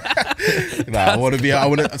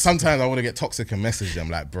 sometimes I want to get toxic and message them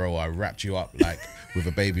like, bro, I wrapped you up like with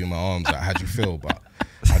a baby in my arms. Like, how'd you feel? But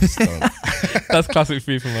I just don't. That's classic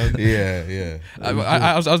FIFA, man. Yeah.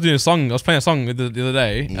 I was doing a song. I was playing a song the other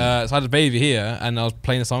day. So I had a baby here, and I was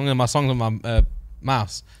playing a song, and my song's on my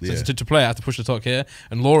mouse. So to play, I have to push the talk here.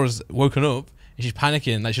 And Laura's woken up, and she's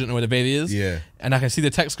panicking, like she doesn't know where the baby is. Yeah. And I can see the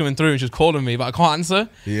text coming through, and she's calling me, but I can't answer.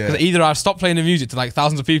 Yeah. Because either I've stopped playing the music to like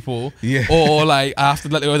thousands of people, or like I have to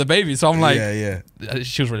let her go with the baby. So I'm like,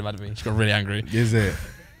 she was really mad at me. She got really angry. Is it?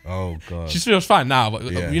 Oh god. She feels fine now, but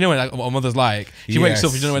you know what a mother's like. She wakes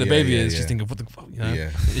up, she doesn't know where the baby is. She's thinking, what the fuck,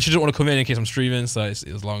 She doesn't want to come in case I'm streaming, so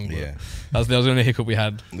it was long. But that was the only hiccup we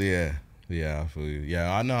had. Yeah, I feel you.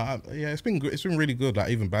 Yeah, I know. It's been good. It's been really good.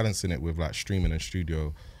 Like even balancing it with like streaming and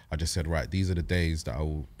studio. I just said, right, these are the days that I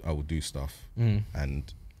will do stuff,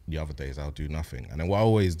 and the other days I'll do nothing. And then what I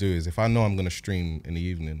always do is if I know I'm gonna stream in the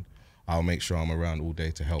evening, I'll make sure I'm around all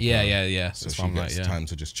day to help her. Yeah. So she gets time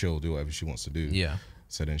to just chill, do whatever she wants to do. Yeah.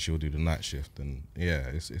 So then she'll do the night shift, and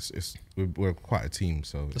we're quite a team.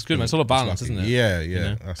 So that's good, man. It's all a balance, isn't it?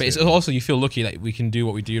 Yeah. But it's also you feel lucky that we can do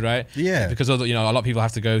what we do, right? Yeah. Because a lot of people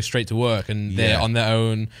have to go straight to work, and they're on their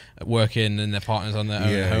own working, and their partner's on their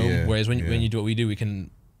own home. Yeah. Whereas when you do what we do, we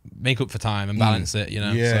can make up for time and balance it.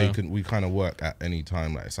 Yeah, so. We kind of work at any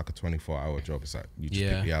time. Like it's like a 24-hour job. It's like you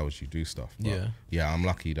just pick the hours you do stuff. But I'm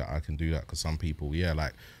lucky that I can do that because some people,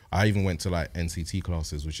 like. I even went to like NCT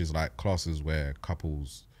classes, which is like classes where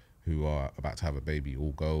couples who are about to have a baby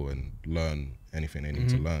all go and learn anything they need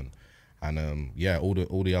to learn. And all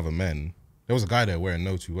the other men, there was a guy there wearing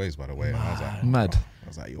no two ways, by the way. And I was like, mad. I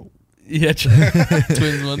was like, yo. Yeah,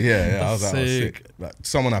 twins, man. Yeah, I was like, sick. Like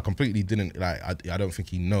someone I completely didn't like. I don't think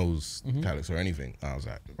he knows Calyx or anything. I was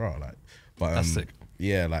like, bro, like, but that's sick.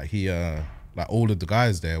 Yeah, like he, like all of the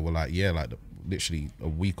guys there were like, literally a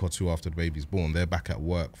week or two after the baby's born, they're back at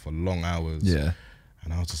work for long hours. Yeah.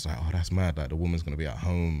 And I was just like, oh, that's mad. Like the woman's gonna be at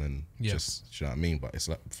home and just, you know what I mean? But it's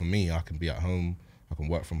like for me, I can be at home, I can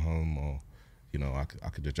work from home, or you know, I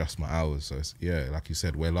could adjust my hours. So it's, yeah, like you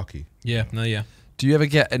said, we're lucky. Yeah, no, yeah. Do you ever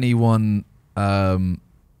get anyone,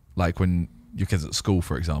 like when your kids at school,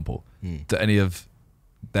 for example, do any of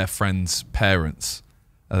their friends' parents,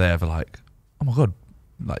 are they ever like, oh my God,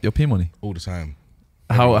 like your P Money? All the time.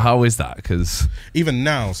 How is that? Because even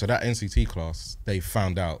now, so that NCT class, they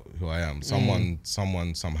found out who I am. Someone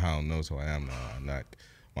somehow knows who I am now. And like,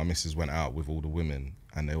 my missus went out with all the women,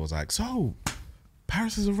 and they was like, so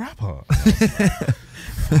Paris is a rapper.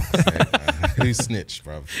 Who snitched,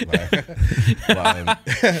 bruv? Like,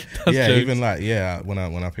 but, yeah, jokes. Even like, yeah, when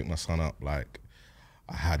I picked my son up, like,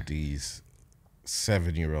 I had these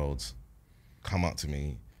 7-year-olds come up to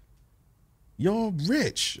me. You're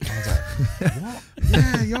rich. I was like, what?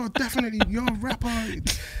 Yeah, you're a rapper.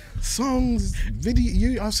 Songs,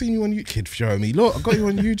 video. I've seen you on YouTube. Kid showing me. Look, I got you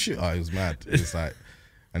on YouTube. Oh, it was mad. It's like,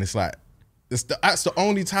 and it's like, that's the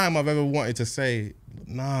only time I've ever wanted to say,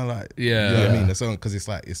 nah, like, yeah, you know what I mean? That's because it's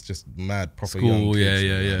like, it's just mad proper school, young kids.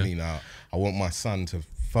 Yeah. I mean, I want my son to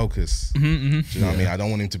focus. Do you know what I mean? I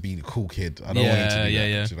don't want him to be the cool kid. I don't want him to be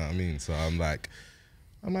that. Do you know what I mean? So I'm like,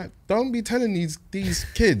 don't be telling these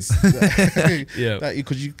kids that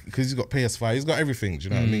because he's got PS5, he's got everything. Do you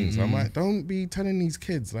know what I mean? So I'm like, don't be telling these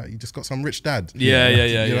kids like you just got some rich dad. Yeah.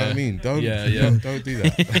 You know what I mean? Don't do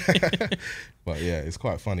that. But yeah, it's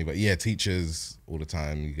quite funny. But yeah, teachers all the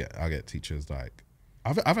time. I get teachers like,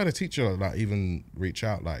 I've had a teacher like even reach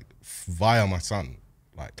out like via my son.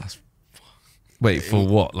 Like that's. Wait, for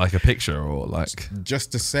what? Like a picture or like?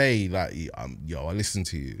 Just to say like, yo, I listened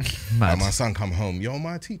to you. And my son come home, yo,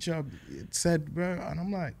 my teacher said, bro, and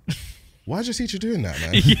I'm like, why is your teacher doing that,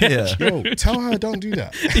 man? Yeah. Yo, tell her don't do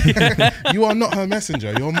that. You are not her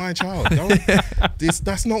messenger. You're my child.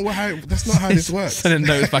 That's not how this works. Sending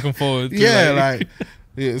notes back and forward. Yeah, like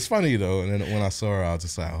it's funny though. And then when I saw her, I was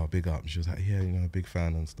just like, oh, big up. And she was like, yeah, you know, big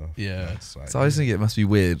fan and stuff. Yeah. Like, so I just think it must be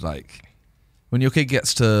weird, like when your kid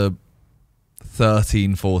gets to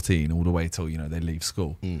 13, 14, all the way till, you know, they leave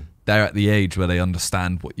school. They're at the age where they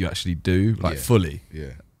understand what you actually do, like fully.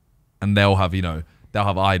 Yeah. And they'll have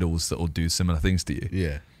idols that will do similar things to you.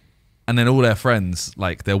 Yeah. And then all their friends,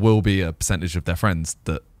 like there will be a percentage of their friends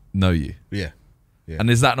that know you. Yeah.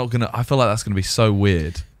 And is that not I feel like that's gonna be so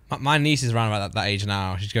weird. My niece is around about that age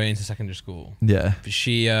now. She's going into secondary school. Yeah. But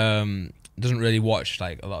she doesn't really watch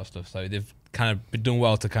like a lot of stuff. So they've kind of been doing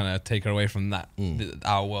well to kind of take her away from that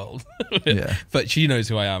our world. Yeah. But she knows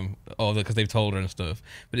who I am, because they've told her and stuff.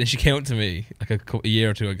 But then she came up to me like a year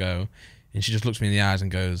or two ago, and she just looks me in the eyes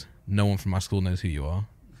and goes, "No one from my school knows who you are."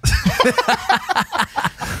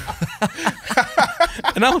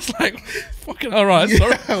 And I was like, "Fucking all right,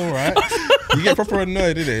 sorry." Yeah, all right. You get proper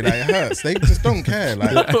annoyed, innit? Like it hurts. They just don't care.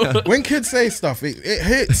 Like when kids say stuff, it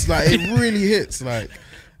hits. Like it really hits. Like.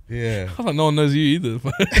 Yeah. I thought no one knows you either.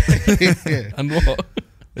 Yeah. And what?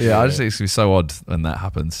 Yeah, I just think it's gonna be so odd when that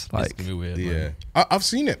happens. Like, it's gonna be weird. Yeah, I've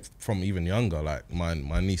seen it from even younger. Like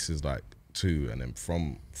my niece is like 2, and then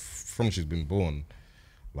from she's been born,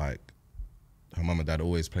 like her mum and dad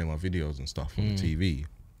always play my videos and stuff on the TV.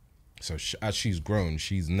 So as she's grown,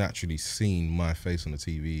 she's naturally seen my face on the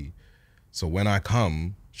TV. So when I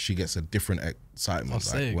come, she gets a different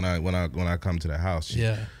excitement. Like when I come to the house,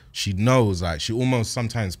 she knows, like she almost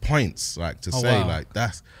sometimes points like to say like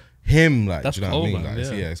that's him, like that's, do you know what I mean? Like,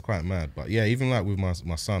 it's quite mad. But yeah, even like with my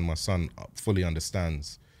son fully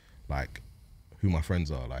understands like who my friends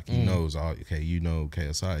are. Like he knows, okay, you know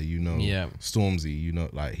KSI, you know Stormzy, you know,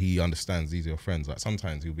 like he understands these are your friends. Like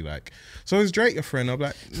sometimes he'll be like, so is Drake your friend? I'll be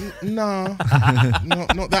like, nah,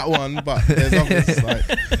 not that one, but there's others, like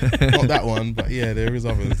not that one, but yeah, there is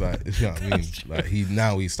others, like, you know what I mean? Like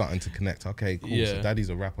he's starting to connect, okay, cool, so daddy's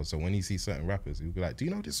a rapper, so when he sees certain rappers, he'll be like, do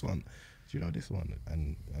you know this one? Do you know this one?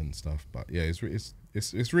 And stuff. But yeah,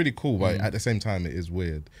 it's really cool, but at the same time it is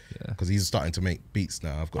weird because he's starting to make beats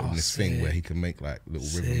now. I've got him this thing where he can make like little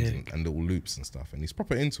rhythms and little loops and stuff, and he's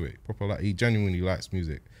proper into it. Proper, like he genuinely likes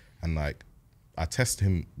music, and like I test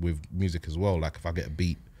him with music as well. Like if I get a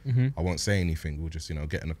beat, I won't say anything. We'll just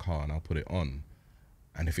get in the car and I'll put it on,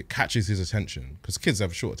 and if it catches his attention, because kids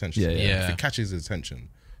have short attention, if it catches his attention,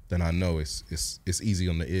 then I know it's easy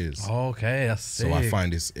on the ears. Okay, that's sick. So I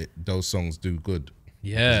find those songs do good.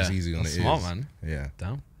 Yeah, it's easy on the smart, ears. Man. Yeah,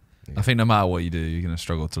 damn. Yeah. I think no matter what you do, you're gonna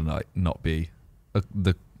struggle to like not be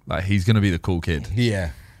he's gonna be the cool kid. Yeah.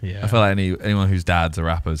 I feel like anyone whose dad's a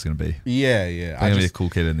rapper is gonna be. Yeah. They're gonna be a cool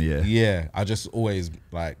kid in the year. Yeah, I just always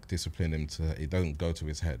like discipline him to it don't go to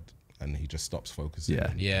his head, and he just stops focusing.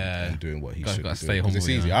 And doing what he should be doing. Because it's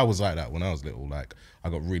easy. I was like that when I was little. Like I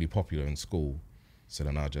got really popular in school. So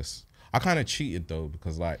then I kind of cheated though,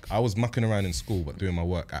 because like I was mucking around in school but doing my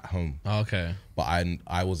work at home. Oh, okay. But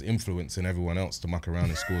I was influencing everyone else to muck around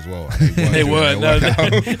in school as well. They weren't. No.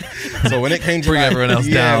 So when it came to bring everyone else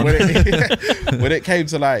down, when it came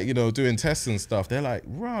to like, you know, doing tests and stuff, they're like,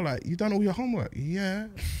 "Bro, like you done all your homework?" Yeah,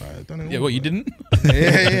 I done it. Yeah, what you didn't?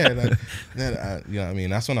 yeah. Like, then, you know what I mean?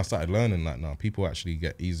 That's when I started learning like, no, people actually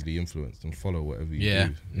get easily influenced and follow whatever you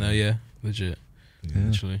do. No, legit. Yeah.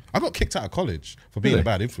 Literally. I got kicked out of college for being a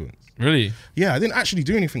bad influence. Really? Yeah, I didn't actually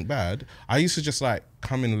do anything bad. I used to just like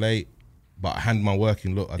come in late, but hand my work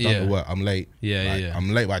in. Look, I've done the work. I'm late. Yeah.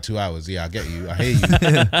 I'm late by 2 hours. Yeah, I get you. I hear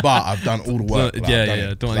you. But I've done all the work.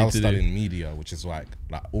 Like, I was studying media, which is like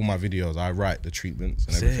all my videos. I write the treatments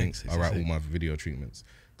and everything. I write all my video treatments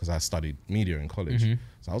because I studied media in college.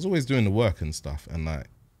 So I was always doing the work and stuff, and like,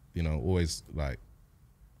 you know, always like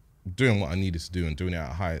doing what I needed to do and doing it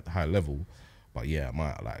at a high level. But yeah, I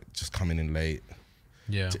might like just coming in late.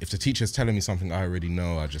 Yeah. If the teacher's telling me something I already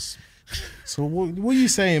know, I just, so what are you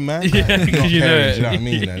saying, man? Yeah, like, you know it. Do you know what I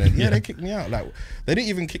mean? And then, they kicked me out. Like, they didn't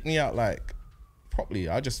even kick me out like properly.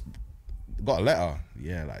 I just got a letter.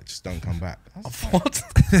 Yeah, like just don't come back. What?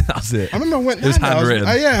 That's it. I remember I went. It was handwritten.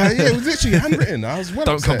 It was literally handwritten. I was well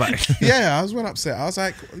don't upset. Come back. Yeah, I was well upset. I was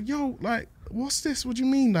like, yo, like, what's this? What do you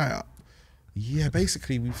mean? Like, yeah,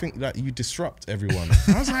 basically we think that you disrupt everyone.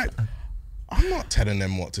 I was like, I'm not telling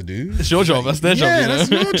them what to do. It's your job. That's their job. Yeah,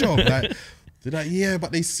 that's your job. Like, they're like, yeah,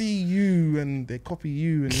 but they see you and they copy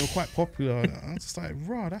you and you're quite popular. I was just like,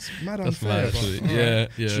 raw, that's mad unfair. That's mad, but, yeah.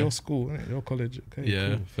 It's your school, isn't it? Your college. Okay, yeah,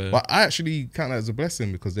 cool. fair. But I actually count that as a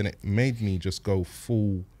blessing, because then it made me just go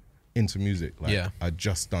full into music. Like, I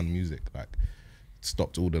just done music. Like,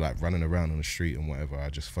 stopped all the like running around on the street and whatever. I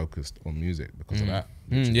just focused on music because of that.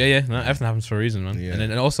 No, everything happens for a reason, man. Yeah.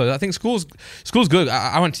 And also I think school's good.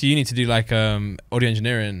 I went to uni to do like audio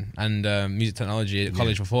engineering and music technology at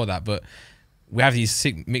college before that, but we have these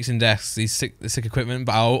sick mixing desks, these sick equipment,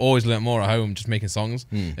 but I always learn more at home just making songs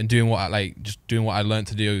and doing what I learned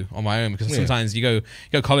to do on my own, because sometimes you go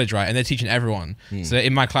to college, right, and they're teaching everyone. So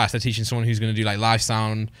in my class, they're teaching someone who's going to do like live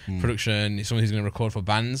sound production, someone who's going to record for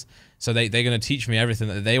bands. So they're going to teach me everything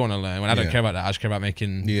that they want to learn. When I don't care about that, I just care about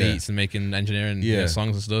making beats and making engineering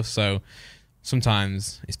songs and stuff. So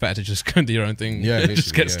sometimes it's better to just go and do your own thing. Yeah,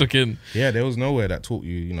 just get stuck in. Yeah, there was nowhere that taught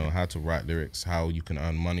you, you know, how to write lyrics, how you can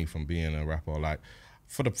earn money from being a rapper. Like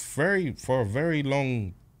for a very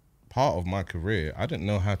long part of my career, I didn't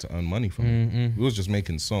know how to earn money from it. We was just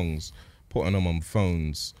making songs, putting them on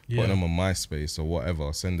phones, putting them on MySpace or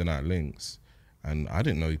whatever, sending out links, and I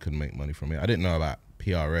didn't know you could make money from it. I didn't know about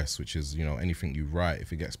PRS, which is, you know, anything you write,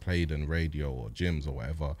 if it gets played in radio or gyms or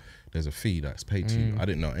whatever, there's a fee that's paid to you. I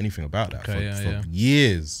didn't know anything about that for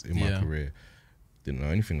years in my career. Didn't know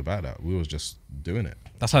anything about that. We was just doing it.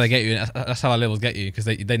 That's how they get you. That's how our labels get you, because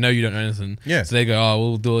they know you don't know anything. Yeah. So they go, oh,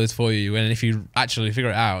 we'll do all this for you. And if you actually figure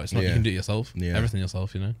it out, it's not you can do it yourself. Yeah. Everything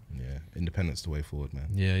yourself, you know. Yeah. Independence the way forward, man.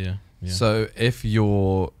 Yeah. So if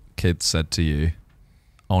your kid said to you,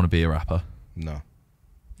 I want to be a rapper. No.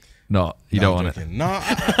 No, you don't want it. No,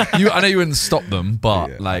 I know you wouldn't stop them,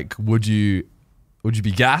 but like, would you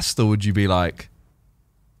be gassed, or would you be like,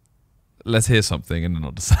 let's hear something and then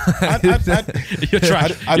not decide? You're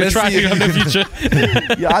tracking on the future.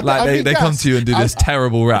 Like they come to you and do this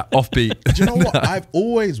terrible rap offbeat. Do you know what? I've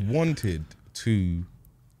always wanted to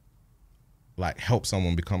like help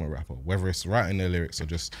someone become a rapper, whether it's writing their lyrics or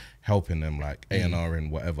just helping them, like A&R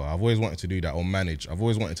and whatever. I've always wanted to do that, or manage. I've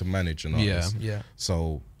always wanted to manage an artist. Yeah.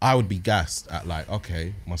 So I would be gassed at like,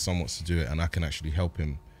 okay, my son wants to do it and I can actually help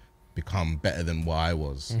him become better than what I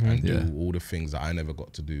was and do all the things that I never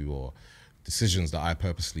got to do, or decisions that I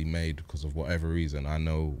purposely made because of whatever reason. I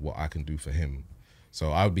know what I can do for him.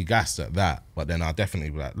 So I would be gassed at that, but then I'll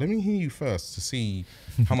definitely be like, let me hear you first to see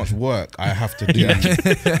how much work I have to do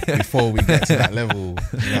before we get to that level.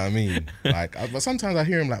 You know what I mean? Like, but sometimes I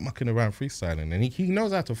hear him like mucking around freestyling, and he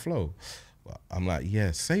knows how to flow. But I'm like,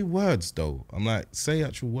 yeah, say words though. I'm like, say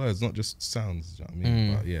actual words, not just sounds. You know what I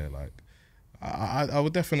mean? But yeah, like, I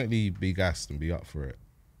would definitely be gassed and be up for it,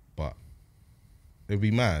 but it'd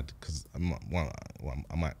be mad because I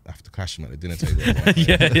might have to clash him at the dinner table.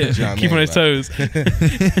 Yeah. Do you know what I Keep mean? on his toes. You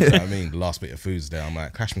know what I mean? The last bit of food's there. I'm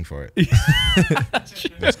like, clash me for it.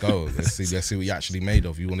 Let's go. Let's see what you're actually made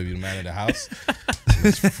of. You want to be the man of the house?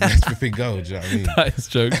 Let's flipping go. Do you know what I mean? That is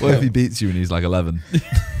joke. What if he beats you and he's like 11?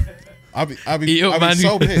 I'll be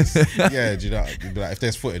so pissed. Yeah, do you know? Be like, if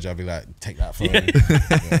there's footage, I'll be like, take that phone. You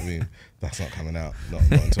know what I mean? That's not coming out. Not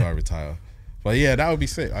until I retire. But yeah, that would be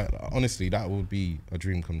sick. Honestly, that would be a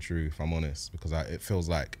dream come true, if I'm honest, because it feels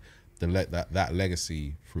like that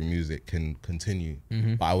legacy through music can continue.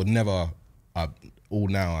 But I would never, all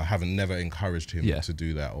now. I haven't never encouraged him to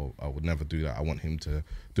do that, or I would never do that. I want him to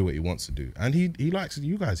do what he wants to do, and he likes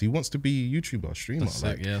you guys. He wants to be a YouTuber, streamer. That's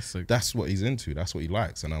sick, sick. That's what he's into. That's what he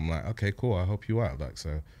likes, and I'm like, okay, cool. I'll help you out. Like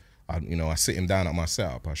so. I sit him down at my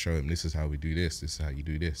setup. I show him this is how we do this. This is how you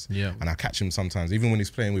do this. Yeah. And I catch him sometimes, even when he's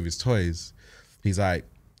playing with his toys. He's like,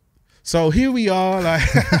 so here we are. Like,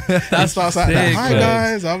 he starts like that. Hi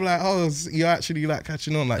guys. I'm like, oh, you're actually like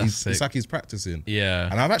catching on. Like it's like he's practicing. Yeah.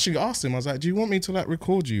 And I've actually asked him. I was like, do you want me to like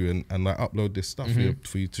record you and like upload this stuff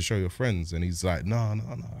for you to show your friends? And he's like, no,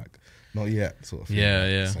 like, not yet, sort of thing.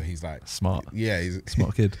 Yeah. So he's like smart. Yeah, he's a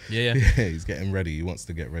smart kid. Yeah. He's getting ready. He wants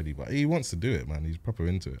to get ready, but he wants to do it, man. He's proper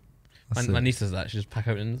into it. My niece does that. She just pack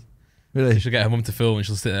openings. Really? She'll get her mum to film and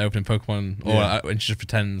she'll sit there opening Pokemon, or and she just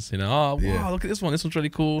pretends, oh wow, look at this one. This one's really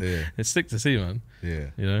cool. Yeah. It's sick to see, man.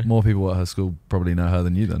 Yeah. More people at her school probably know her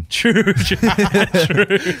than you then. True. A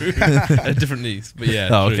different niece, but yeah.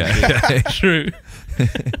 Oh, okay. True.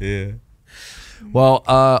 Yeah. Well,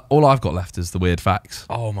 all I've got left is the weird facts.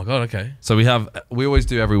 Oh my god. Okay. So we always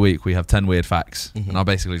do every week. We have 10 weird facts, and I'll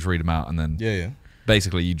basically just read them out, and then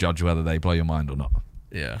basically you judge whether they blow your mind or not.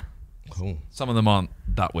 Yeah. Cool. Some of them aren't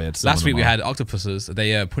that weird. Last week we had octopuses.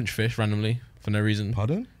 They punch fish randomly for no reason.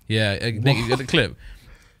 Pardon? Yeah. Nick, you got the clip.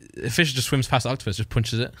 A fish just swims past the octopus, just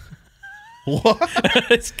punches it. What?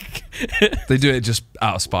 They do it just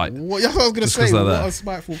out of spite. What? That's what I was going to say. What a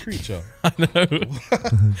spiteful creature. I know.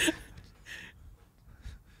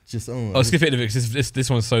 Just skip it because this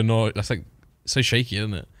one's so that's like so shaky,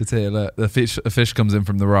 isn't it? It's here. Look, the fish comes in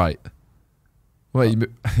from the right. Wait,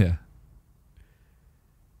 yeah.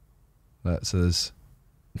 That says.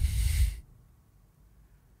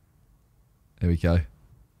 Here we go.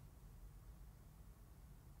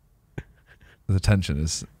 The tension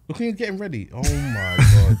is. Look at you getting ready. Oh my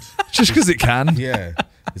god! Just because it can. Yeah.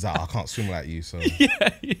 He's like, I can't swim like you, so. Yeah.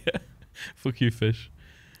 Fuck you, fish.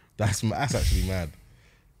 That's actually mad.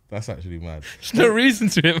 That's actually mad. There's no reason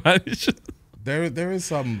to it, man. It's just... There is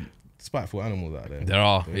some spiteful animals out there. There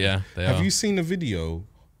are. They are. Have you seen a video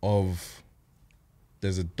of?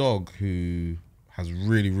 There's a dog who has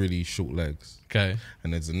really, really short legs. Okay.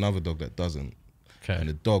 And there's another dog that doesn't. Okay. And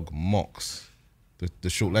the dog mocks the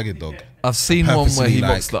short-legged dog. I've seen one where he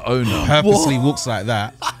mocks the owner. Purposely walks like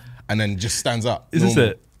that and then just stands up. Is this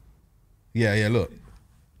it? Yeah, look.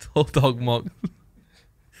 Dog mock.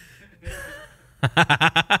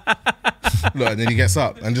 Look, and then he gets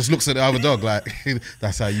up and just looks at the other dog like,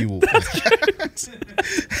 that's how you walk.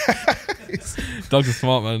 Dogs are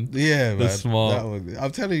smart, man. Yeah, man. They're smart.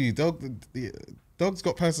 I'm telling you, dogs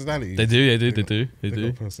got personalities. They do, they do. They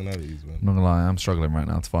got personalities, man. I'm not gonna lie, I'm struggling right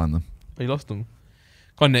now to find them. Oh, you lost them?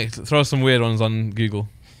 Go on, Nick, throw some weird ones on Google.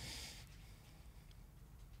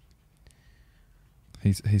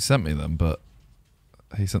 He sent me them, but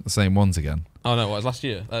he sent the same ones again. Oh no, what was last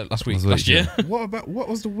year? Last week? Last year? What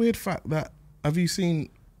was the weird fact that, have you seen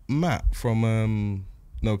Matt from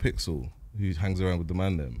No Pixel, who hangs around with the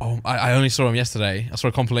man them? Oh, I only saw him yesterday. I saw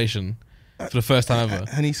a compilation for the first time ever.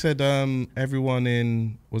 And he said everyone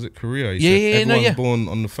in, was it Korea? Everyone's born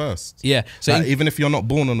on the 1st. Yeah. So even if you're not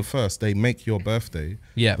born on the 1st, they make your birthday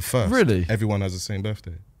the 1st. Really? Everyone has the same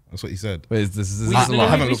birthday. That's what he said. Wait, is this we spoke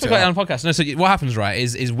about it on the podcast. No, so what happens, right,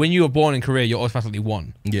 is when you were born in Korea, you're automatically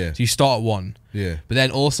 1. Yeah. So you start at 1. Yeah. But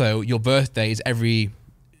then also, your birthday is every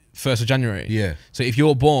 1st of January. Yeah. So if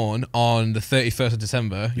you're born on the 31st of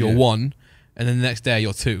December, you're 1, and then the next day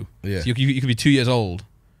you're 2. Yeah. So you could be 2 years old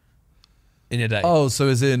in your day. Oh, so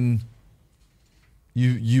as in,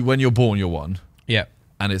 you when you're born, you're 1. Yeah.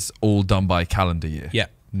 And it's all done by calendar year. Yeah.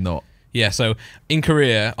 Not. Yeah, so in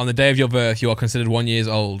Korea, on the day of your birth, you are considered 1 year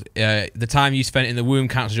old. The time you spent in the womb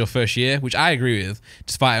counts as your first year, which I agree with,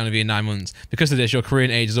 despite it only being 9 months. Because of this, your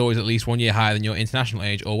Korean age is always at least 1 year higher than your international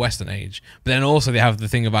age or Western age. But then also they have the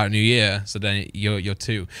thing about New Year, so then you're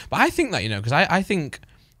 2. But I think that, because I think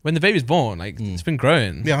when the baby's born, like it's been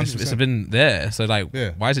growing. Yeah, it's been there. So like,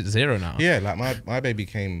 why is it 0 now? Yeah, like my baby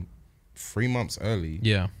came 3 months early.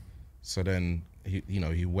 Yeah. So then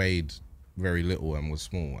he weighed very little and was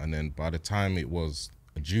small, and then by the time it was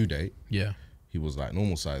a due date, he was like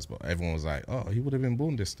normal size, but everyone was like, oh, he would have been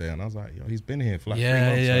born this day, and I was like, yo, he's been here for like 3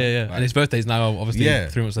 months. Yeah. Like, and his birthday's now obviously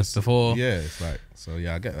 3 months before. Yeah, it's like, so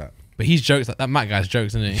yeah, I get that. But he's jokes, that Matt guy's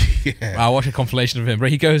jokes, isn't he? I watched a compilation of him, but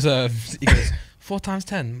he goes 4 times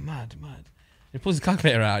 10, mad. He pulls his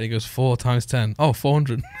calculator out. He goes 4 times 10. Oh,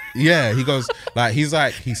 400. Yeah, he goes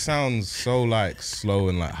he sounds so like slow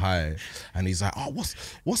and like high, and he's like, oh,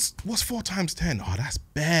 what's 4 times 10? Oh, that's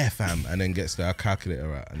bare, fam. And then gets the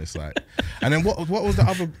calculator out, and it's like, and then what was the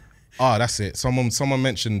other? Oh, that's it. Someone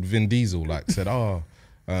mentioned Vin Diesel, like said,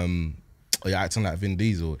 you're acting like Vin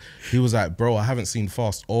Diesel. He was like, bro, I haven't seen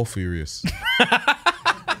Fast or Furious.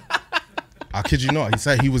 I kid you not. He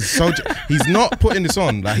said he was so. He's not putting this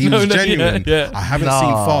on. Like he was genuine. Yeah. I haven't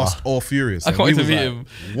seen Fast or Furious. I can't wait to meet him.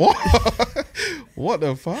 What? What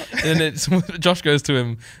the fuck? And then Josh goes to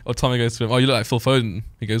him, or Tommy goes to him. Oh, you look like Phil Foden.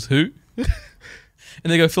 He goes, who?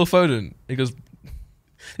 And they go, Phil Foden. He goes.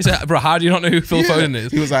 He said, bro, how do you not know who Phil Foden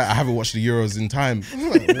is? He was like, I haven't watched the Euros in time.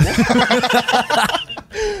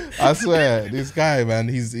 I swear, this guy, man,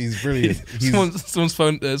 he's brilliant.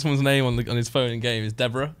 Someone's name on his phone in game is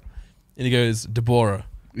Deborah. And he goes, Deborah.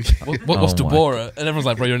 What's Deborah? And everyone's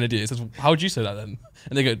like, bro, you're an idiot. He says, how would you say that then?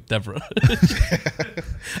 And they go, Deborah.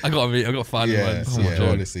 I got funny man.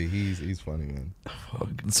 Honestly, he's funny, man.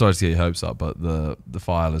 Sorry to get your hopes up, but the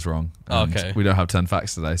file is wrong. Okay. We don't have 10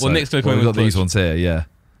 facts today. So well, Nick's going to we've got these ones here, yeah.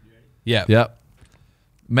 Yeah. Yep.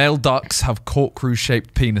 Male ducks have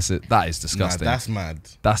corkscrew-shaped penises. That is disgusting. Nah, that's mad.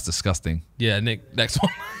 That's disgusting. Yeah, Nick, next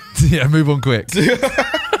one. Yeah, move on quick.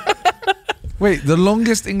 Wait, the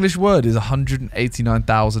longest English word is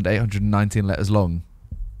 189,819 letters long.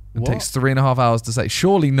 It takes 3.5 hours to say.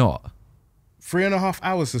 Surely not. 3.5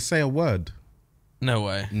 hours to say a word? No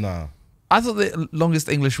way. No. I thought the longest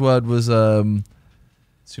English word was...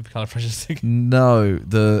 Supercalifragistic. No,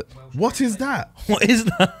 What is that? What is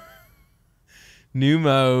that?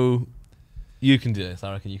 Pneumo... You can do this.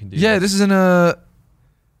 I reckon you can do this. Yeah, this is in a...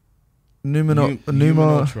 Human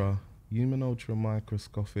ultra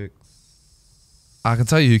microscopic... I can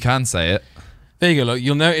tell you who can say it. There you go, look.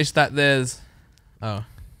 You'll notice that there's... Oh.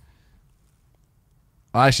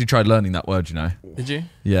 I actually tried learning that word, you know. Did you?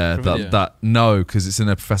 Yeah, no, because it's in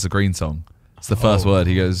a Professor Green song. It's the first word.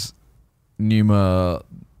 He goes, Numenon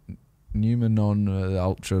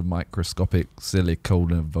ultra microscopic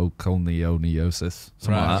siliconvolcaniosis.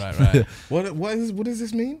 Right. What does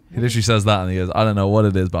this mean? He literally says that and he goes, I don't know what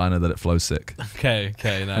it is, but I know that it flows sick. Okay.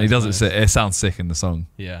 No, and he does it sick. It sounds sick in the song.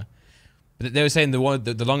 Yeah. But they were saying the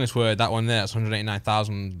longest word, that one there, it's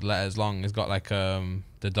 189,000 letters long, has got like the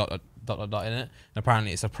dot in it. And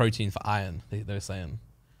apparently it's a protein for iron, they were saying.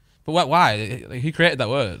 But why? Like, who created that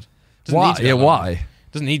word? Why? Yeah, why?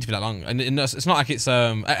 It doesn't need to be that long. And it's not like it's...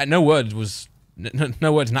 no word's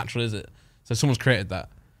natural, is it? So someone's created that.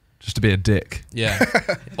 Just to be a dick. Yeah.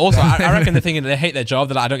 Also, I reckon they're thinking they hate their job.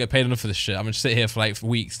 They're like, I don't get paid enough for this shit. I'm going to sit here for like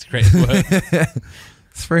weeks to create this word.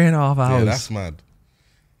 3.5 hours. Yeah, that's mad.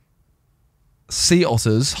 Sea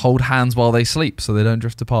otters hold hands while they sleep so they don't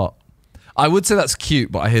drift apart. I would say that's cute,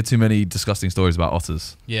 but I hear too many disgusting stories about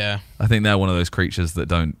otters. Yeah. I think they're one of those creatures that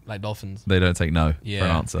don't... Like dolphins. They don't take no for an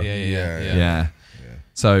answer. Yeah.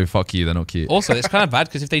 So, fuck you, they're not cute. Also, it's kind of bad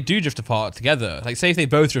because if they do drift apart together, like say if they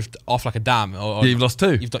both drift off like a dam... Or you've lost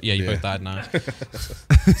two. You both died now.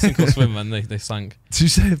 Sink or swim, man. They sank. Did you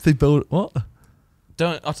say if they build... What?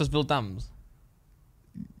 Don't otters build dams?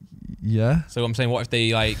 Yeah. So I'm saying, what if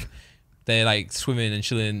they're like swimming and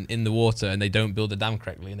chilling in the water and they don't build the dam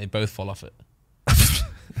correctly and they both fall off it?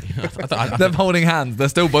 Them holding hands, they're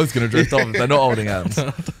still both going to drift off if they're not holding hands.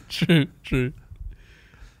 True.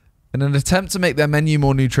 In an attempt to make their menu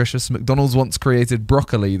more nutritious, McDonald's once created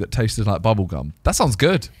broccoli that tasted like bubblegum. That sounds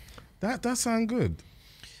good. That sounds good.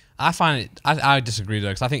 I find it... I disagree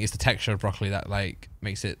though, because I think it's the texture of broccoli that like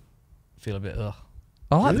makes it feel a bit ugh.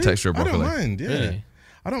 I like the texture of broccoli. I don't mind, yeah. Really?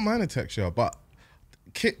 I don't mind the texture, but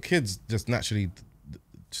kids just naturally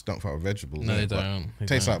just don't fuck with vegetables. No, they don't.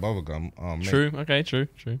 Tastes like bubblegum. Oh, true. Okay, true.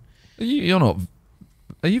 You're not...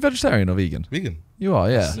 Are you vegetarian or vegan? Vegan. You are,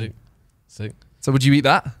 yeah. Sick. So would you eat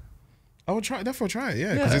that? I would definitely try it,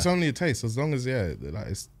 yeah. Because it's only a taste. As long as, like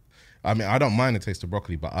it's... I mean, I don't mind the taste of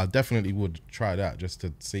broccoli, but I definitely would try that just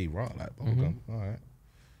to see, right, like bubblegum. All right.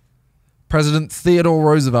 President Theodore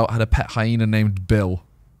Roosevelt had a pet hyena named Bill.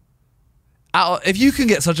 If you can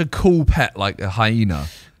get such a cool pet like a hyena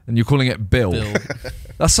and you're calling it Bill.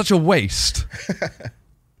 That's such a waste.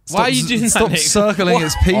 Why are you doing that, Stop Nick? circling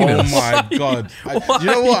its penis. Oh my God. You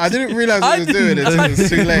know what? I didn't realise what I was doing until it was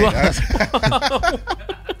too late.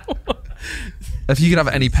 If you could have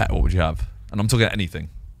any pet, what would you have? And I'm talking anything.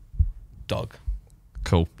 Dog.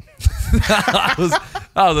 Cool. that was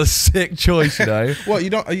a sick choice, you know. What, you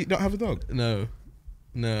don't have a dog? No.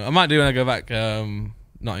 I might do when I go back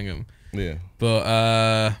Nottingham. Yeah.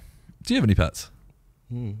 But do you have any pets?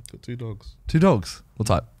 Got 2 dogs. 2 dogs? What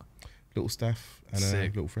type? Little Staff and a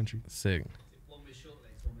little Frenchie. Sick. One with short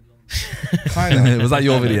legs, one with long legs. Was that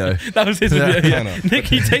your video? That was his video. Yeah.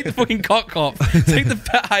 Nicky, take the fucking cock off. Take the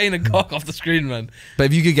pet hyena cock off the screen, man. But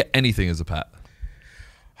if you could get anything as a pet.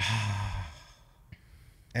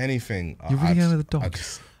 Anything. You're really going with a dog?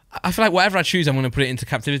 I feel like whatever I choose, I'm going to put it into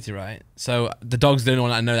captivity, right? So the dog's the only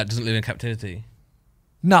one I know that doesn't live in captivity.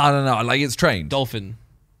 No. Like it's trained. Dolphin.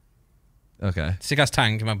 Okay. Sick ass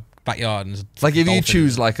tank in my backyard. And like if you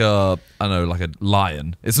choose like a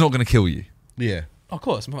lion, it's not going to kill you. Yeah. Oh, of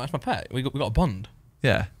course, that's my pet. We got a bond.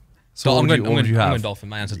 Yeah. So I'm going dolphin.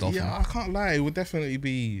 My answer's dolphin. Yeah, I can't lie. It would definitely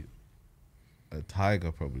be a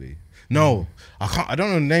tiger, probably. No, I don't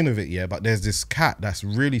know the name of it yet, but there's this cat that's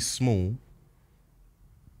really small.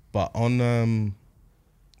 But on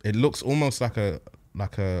it looks almost like a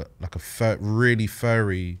really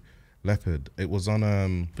furry leopard. It was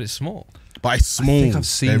on But it's small. But it's small. I think I've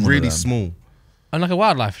seen they're one really of them. small. On like a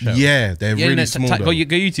wildlife show. Yeah, they're really small. Go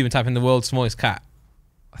YouTube and type in the world's smallest cat.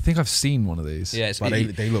 I think I've seen one of these. Yeah, but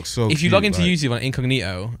they look so If you log into YouTube on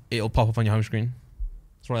incognito, it'll pop up on your home screen.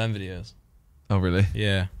 It's one of them videos. Oh, really?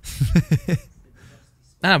 Yeah.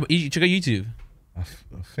 But you should go YouTube.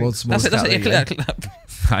 World's smallest cat. That's it. Yeah, click that.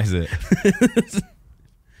 That is it.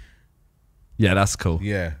 Yeah, that's cool.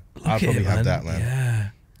 Yeah, I'd probably have that, man. Yeah.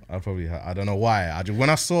 I'd probably have, I don't know why. When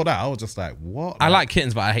I saw that, I was just like, what? I like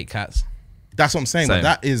kittens, but I hate cats. That's what I'm saying. But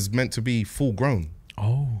that is meant to be full grown.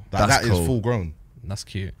 Oh. That cool. Is full grown. That's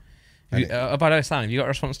cute. About Sam, have you got a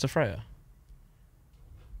response to Freya?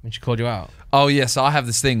 When she called you out? Oh, yeah. So I have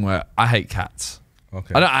this thing where I hate cats.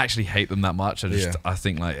 Okay. I don't actually hate them that much. I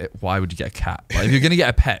think like, why would you get a cat? Like, if you're gonna get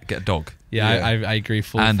a pet, get a dog. Yeah. I agree.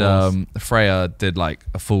 And Freya did like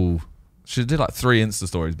she did like 3 Insta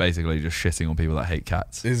stories basically just shitting on people that hate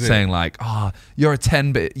cats. Saying like, you're a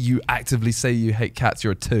 10, but you actively say you hate cats.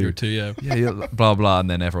 You're a 2. You're a 2, yeah. Yeah, blah, blah. And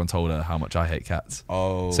then everyone told her how much I hate cats.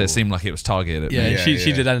 Oh. So it seemed like it was targeted at me. Yeah,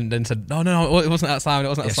 she did that and then said, no, it wasn't that Simon. It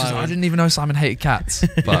wasn't that Simon. I didn't even know Simon hated cats.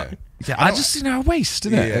 But I just, a waste,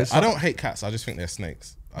 isn't it? Yeah. I don't hate cats. I just think they're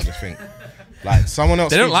snakes. I just think like someone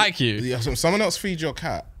else. They don't like you. Yeah, someone else feeds your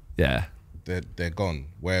cat. Yeah. They're gone.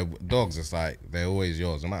 Where dogs, it's like they're always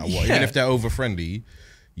yours, no matter what. Even if they're over friendly,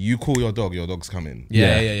 you call your dog's coming.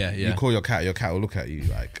 Yeah. You call your cat will look at you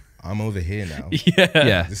like, I'm over here now.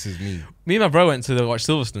 Yeah. This is me. Me and my bro went to watch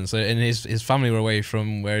Silverstone, so and his family were away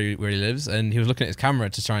from where he lives, and he was looking at his camera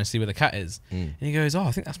to try and see where the cat is. And he goes,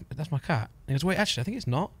 I think that's my cat. And he goes, wait, actually, I think it's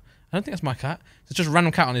not. I don't think that's my cat. It's just a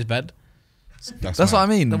random cat on his bed. That's what I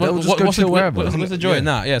mean. What's the joy in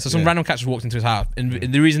that? Yeah, so some random cat just walked into his house. And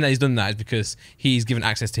the reason that he's done that is because he's given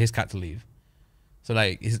access to his cat to leave. So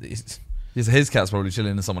like, his cat's probably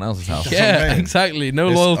chilling in someone else's house. Yeah, exactly. No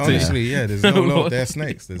loyalty. Honestly, there's no loyalty. They're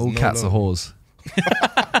snakes. All cats are whores.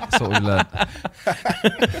 That's what we learned.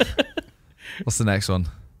 What's the next one?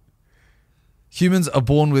 Humans are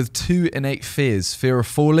born with 2 innate fears: fear of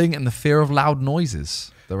falling and the fear of loud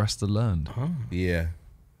noises. The rest are learned. Yeah.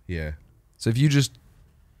 So if you just,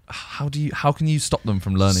 how can you stop them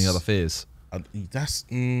from learning other fears? That's,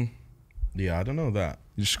 I don't know that.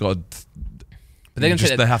 You just got to,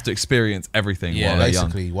 they have to experience everything while they're young.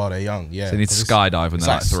 Basically, while they're young, yeah. So they need to skydive when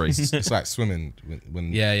they're like 3. It's like swimming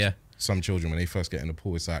when some children, when they first get in the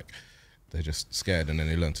pool, it's like they're just scared and then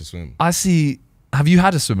they learn to swim. I see. Have you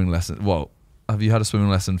had a swimming lesson? Well, have you had a swimming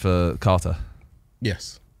lesson for Carter?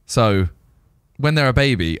 Yes. So when they're a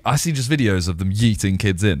baby, I see just videos of them yeeting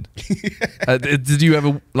kids in. Did you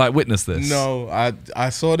ever like witness this? No, I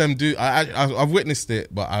saw them do. I've witnessed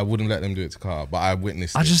it, but I wouldn't let them do it to Carl. But I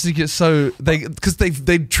witnessed. I just think it's so because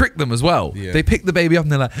they trick them as well. Yeah. They pick the baby up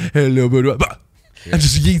and they're like, "Hello, and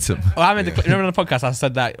just yeet them. Remember on the podcast I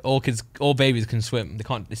said that all babies can swim. They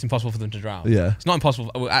can't. It's impossible for them to drown. Yeah, it's not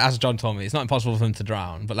impossible. As John told me, it's not impossible for them to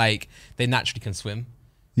drown, but like they naturally can swim.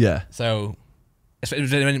 Yeah. So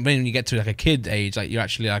when you get to like a kid age, like you're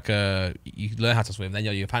actually like you learn how to swim, then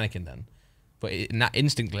you're panicking then. But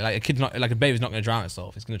instinctively, like a baby's not going to drown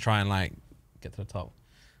itself. It's going to try and like get to the top.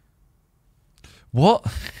 What?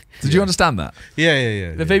 Did you understand that?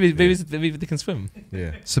 Yeah. The babies, they can swim.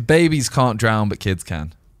 Yeah. So babies can't drown, but kids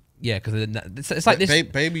can. Yeah, because it's like this.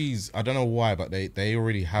 Babies, I don't know why, but they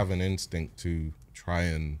already have an instinct to try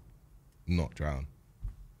and not drown.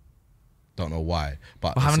 Don't know why,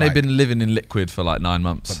 but haven't they been living in liquid for like 9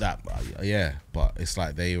 months? But but it's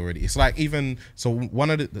like it's like even so. One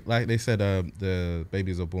of the, like they said, the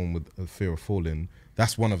babies are born with a fear of falling.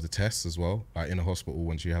 That's one of the tests as well. Like in a hospital,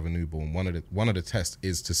 once you have a newborn, one of the tests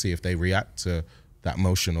is to see if they react to that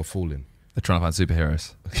motion of falling. They're trying to find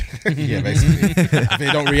superheroes. Yeah, basically. If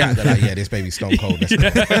they don't react, they're like, this baby's stone cold. Take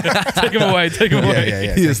him away.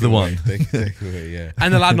 Yeah. He is the one. Take away, yeah.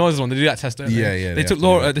 And the loud noises one. They do that test, don't they? Yeah. They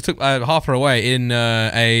took Harper away in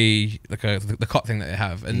the cot thing that they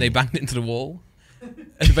have, and they banged it into the wall.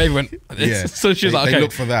 And the baby went. Yeah. So she was like, okay. They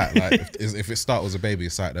look for that. Like if it starts as a baby,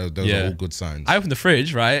 it's like those are all good signs. I opened the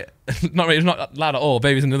fridge, right? It's not loud at all.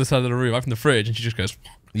 Baby's on the other side of the room. I opened the fridge, and she just goes.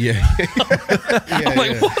 Yeah. I'm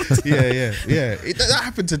like, what? Yeah. That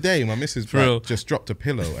happened today. My missus just dropped a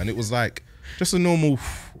pillow, and it was like just a normal.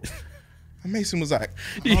 And Mason was like,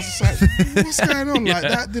 I was just like, what's going on? Like,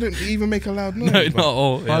 that didn't even make a loud noise. No, not at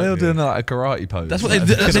all. Why are they doing like a karate pose? That's what they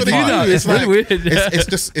do. It's like, really weird.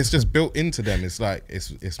 It's just built into them. It's like,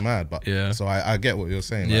 it's mad. But so I get what you're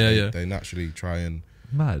saying. Like, they naturally try and.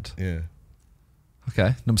 Mad. Yeah.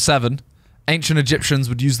 Okay. Number 7. Ancient Egyptians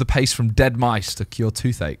would use the paste from dead mice to cure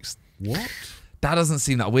toothaches. What? That doesn't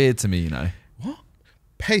seem that weird to me, you know. What?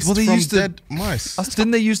 Paste from dead mice?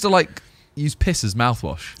 Didn't they used to like use piss as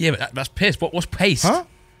mouthwash? Yeah, but that's piss. What's paste? Huh?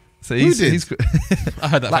 So Who did? I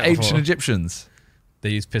heard that like ancient Egyptians. They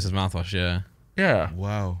use piss as mouthwash, yeah. Yeah.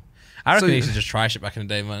 Wow. I reckon they used to just try shit back in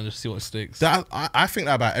the day, man, and just see what sticks. I think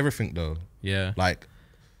that about everything, though. Yeah. Like,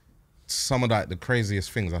 some of like the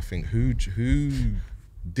craziest things, I think. Who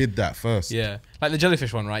did that first? Yeah. Like the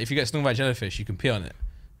jellyfish one, right? If you get stung by a jellyfish, you can pee on it.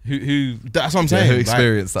 Who? That's what I'm saying. Who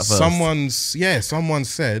experienced that first? Someone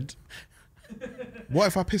said, what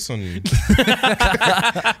if I piss on you?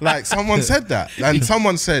 Like, someone said that. And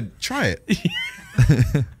someone said, try it.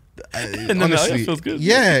 Honestly, it feels good.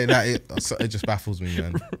 Yeah, it just baffles me,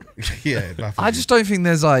 man. Yeah, it baffles me. I just don't think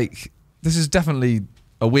there's like, this is definitely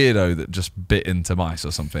a weirdo that just bit into mice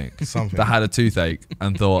or something. That had a toothache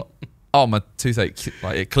and thought, oh, my toothache,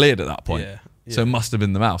 like it cleared at that point. Yeah. So it must have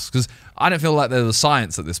been the mouse. Because I don't feel like there's a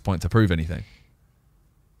science at this point to prove anything.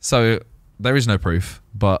 So there is no proof,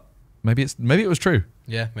 but maybe it was true.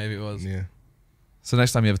 Yeah, maybe it was. Yeah. So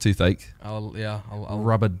next time you have a toothache, I'll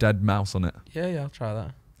rub a dead mouse on it. Yeah, I'll try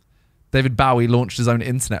that. David Bowie launched his own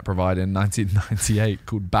internet provider in 1998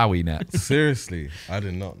 called BowieNet. Seriously, I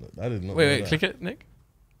did not. Wait, click it, Nick.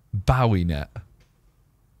 BowieNet.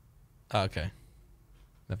 Oh, okay.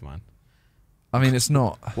 Never mind. I mean, it's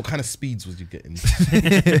not. What kind of speeds was you getting?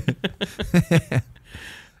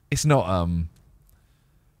 It's not.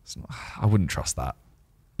 I wouldn't trust that.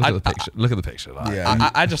 Look at the picture. Look at the picture. Like.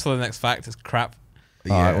 Yeah. I just saw the next fact. It's crap.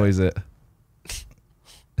 Yeah. All right, what is it?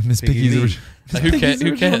 Miss Piggy's original. Like, who cares?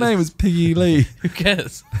 Her name was Piggy Lee. Who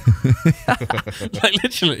cares? Like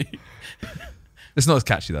literally. It's not as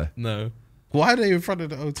catchy though. No. Why are they in front of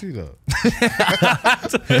the O2 though?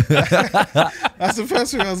 That's the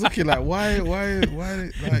first thing I was looking like. Why?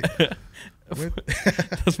 Like,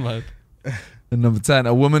 that's mad. And number 10,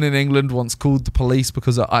 a woman in England once called the police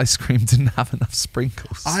because her ice cream didn't have enough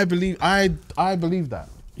sprinkles. I believe that.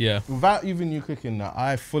 Yeah. Without even you clicking that,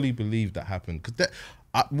 I fully believe that happened. Because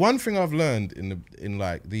one thing I've learned in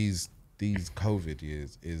like these COVID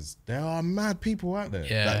years is there are mad people out there.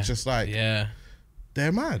 Yeah. That just like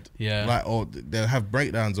they're mad. Yeah. Like, or they'll have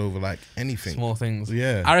breakdowns over like anything. Small things.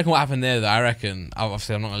 Yeah. I reckon what happened there,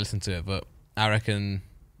 obviously I'm not going to listen to it, but I reckon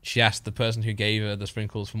she asked the person who gave her the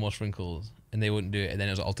sprinkles for more sprinkles and they wouldn't do it, and then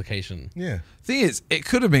it was an altercation. Yeah. Thing is, it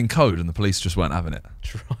could have been code and the police just weren't having it.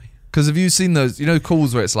 Try. Because have you seen those,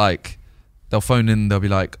 calls where it's like, they'll phone in, they'll be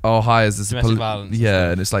like, oh, hi, is this domestic violence?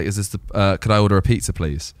 Yeah, and it's like, is this the, could I order a pizza,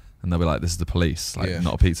 please? And they'll be like, this is the police,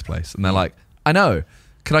 not a pizza place. And they're like, I know.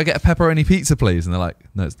 Could I get a pepperoni pizza, please? And they're like,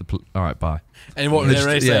 no, it's all right, bye. And what they're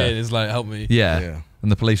really saying is like, help me. Yeah.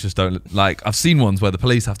 And the police just don't, like, I've seen ones where the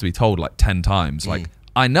police have to be told like 10 times, like,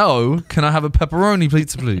 I know, can I have a pepperoni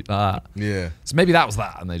pizza, please? Yeah. So maybe that was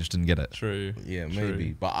that, and they just didn't get it. True. Yeah,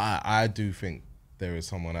 maybe. But I do think there is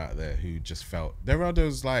someone out there who just felt, there are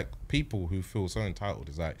those like people who feel so entitled.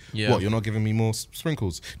 It's like, what, you're not giving me more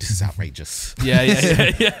sprinkles? This is outrageous. Yeah.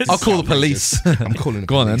 I'll call the police. I'm calling the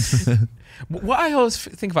police. Go on then. What I always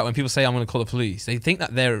think about when people say I'm going to call the police, they think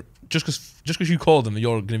that they're just because you call them,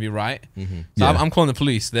 you're going to be right. So I'm calling the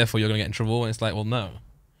police, therefore you're going to get in trouble. And it's like, well, no.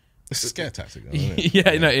 It's a scare tactic, though, isn't it?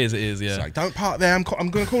 Yeah, no, it is. Yeah. It's like, don't park there. I'm going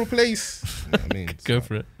to call the police. You know what I mean? Go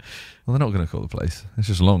for it. Well, they're not going to call the police. It's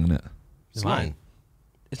just long, isn't it? It's long.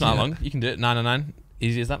 It's not long. You can do it 999.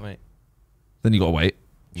 Easy as that, mate. Then you got to wait.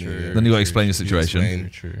 True. Then you got to explain your situation.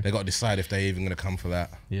 True. They got to decide if they're even going to come for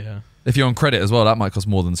that. Yeah. If you're on credit as well, that might cost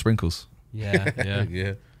more than sprinkles. Yeah.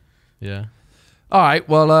 All right.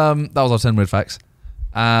 Well, that was our 10 weird facts.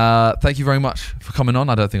 Thank you very much for coming on.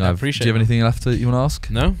 I don't think I appreciate. Do you have anything left that you want to ask?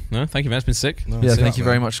 No. Thank you, man. It's been sick. No, thank you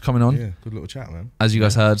very much for coming on. Yeah, good little chat, man. As you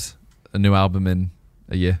guys heard, a new album in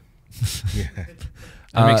a year. Yeah.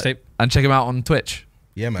 Mixtape. And check him out on Twitch.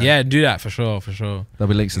 Yeah, man. Yeah, do that for sure. There'll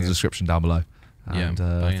be links in the description down below. And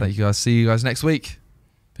thank you guys. See you guys next week.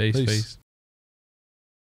 Peace.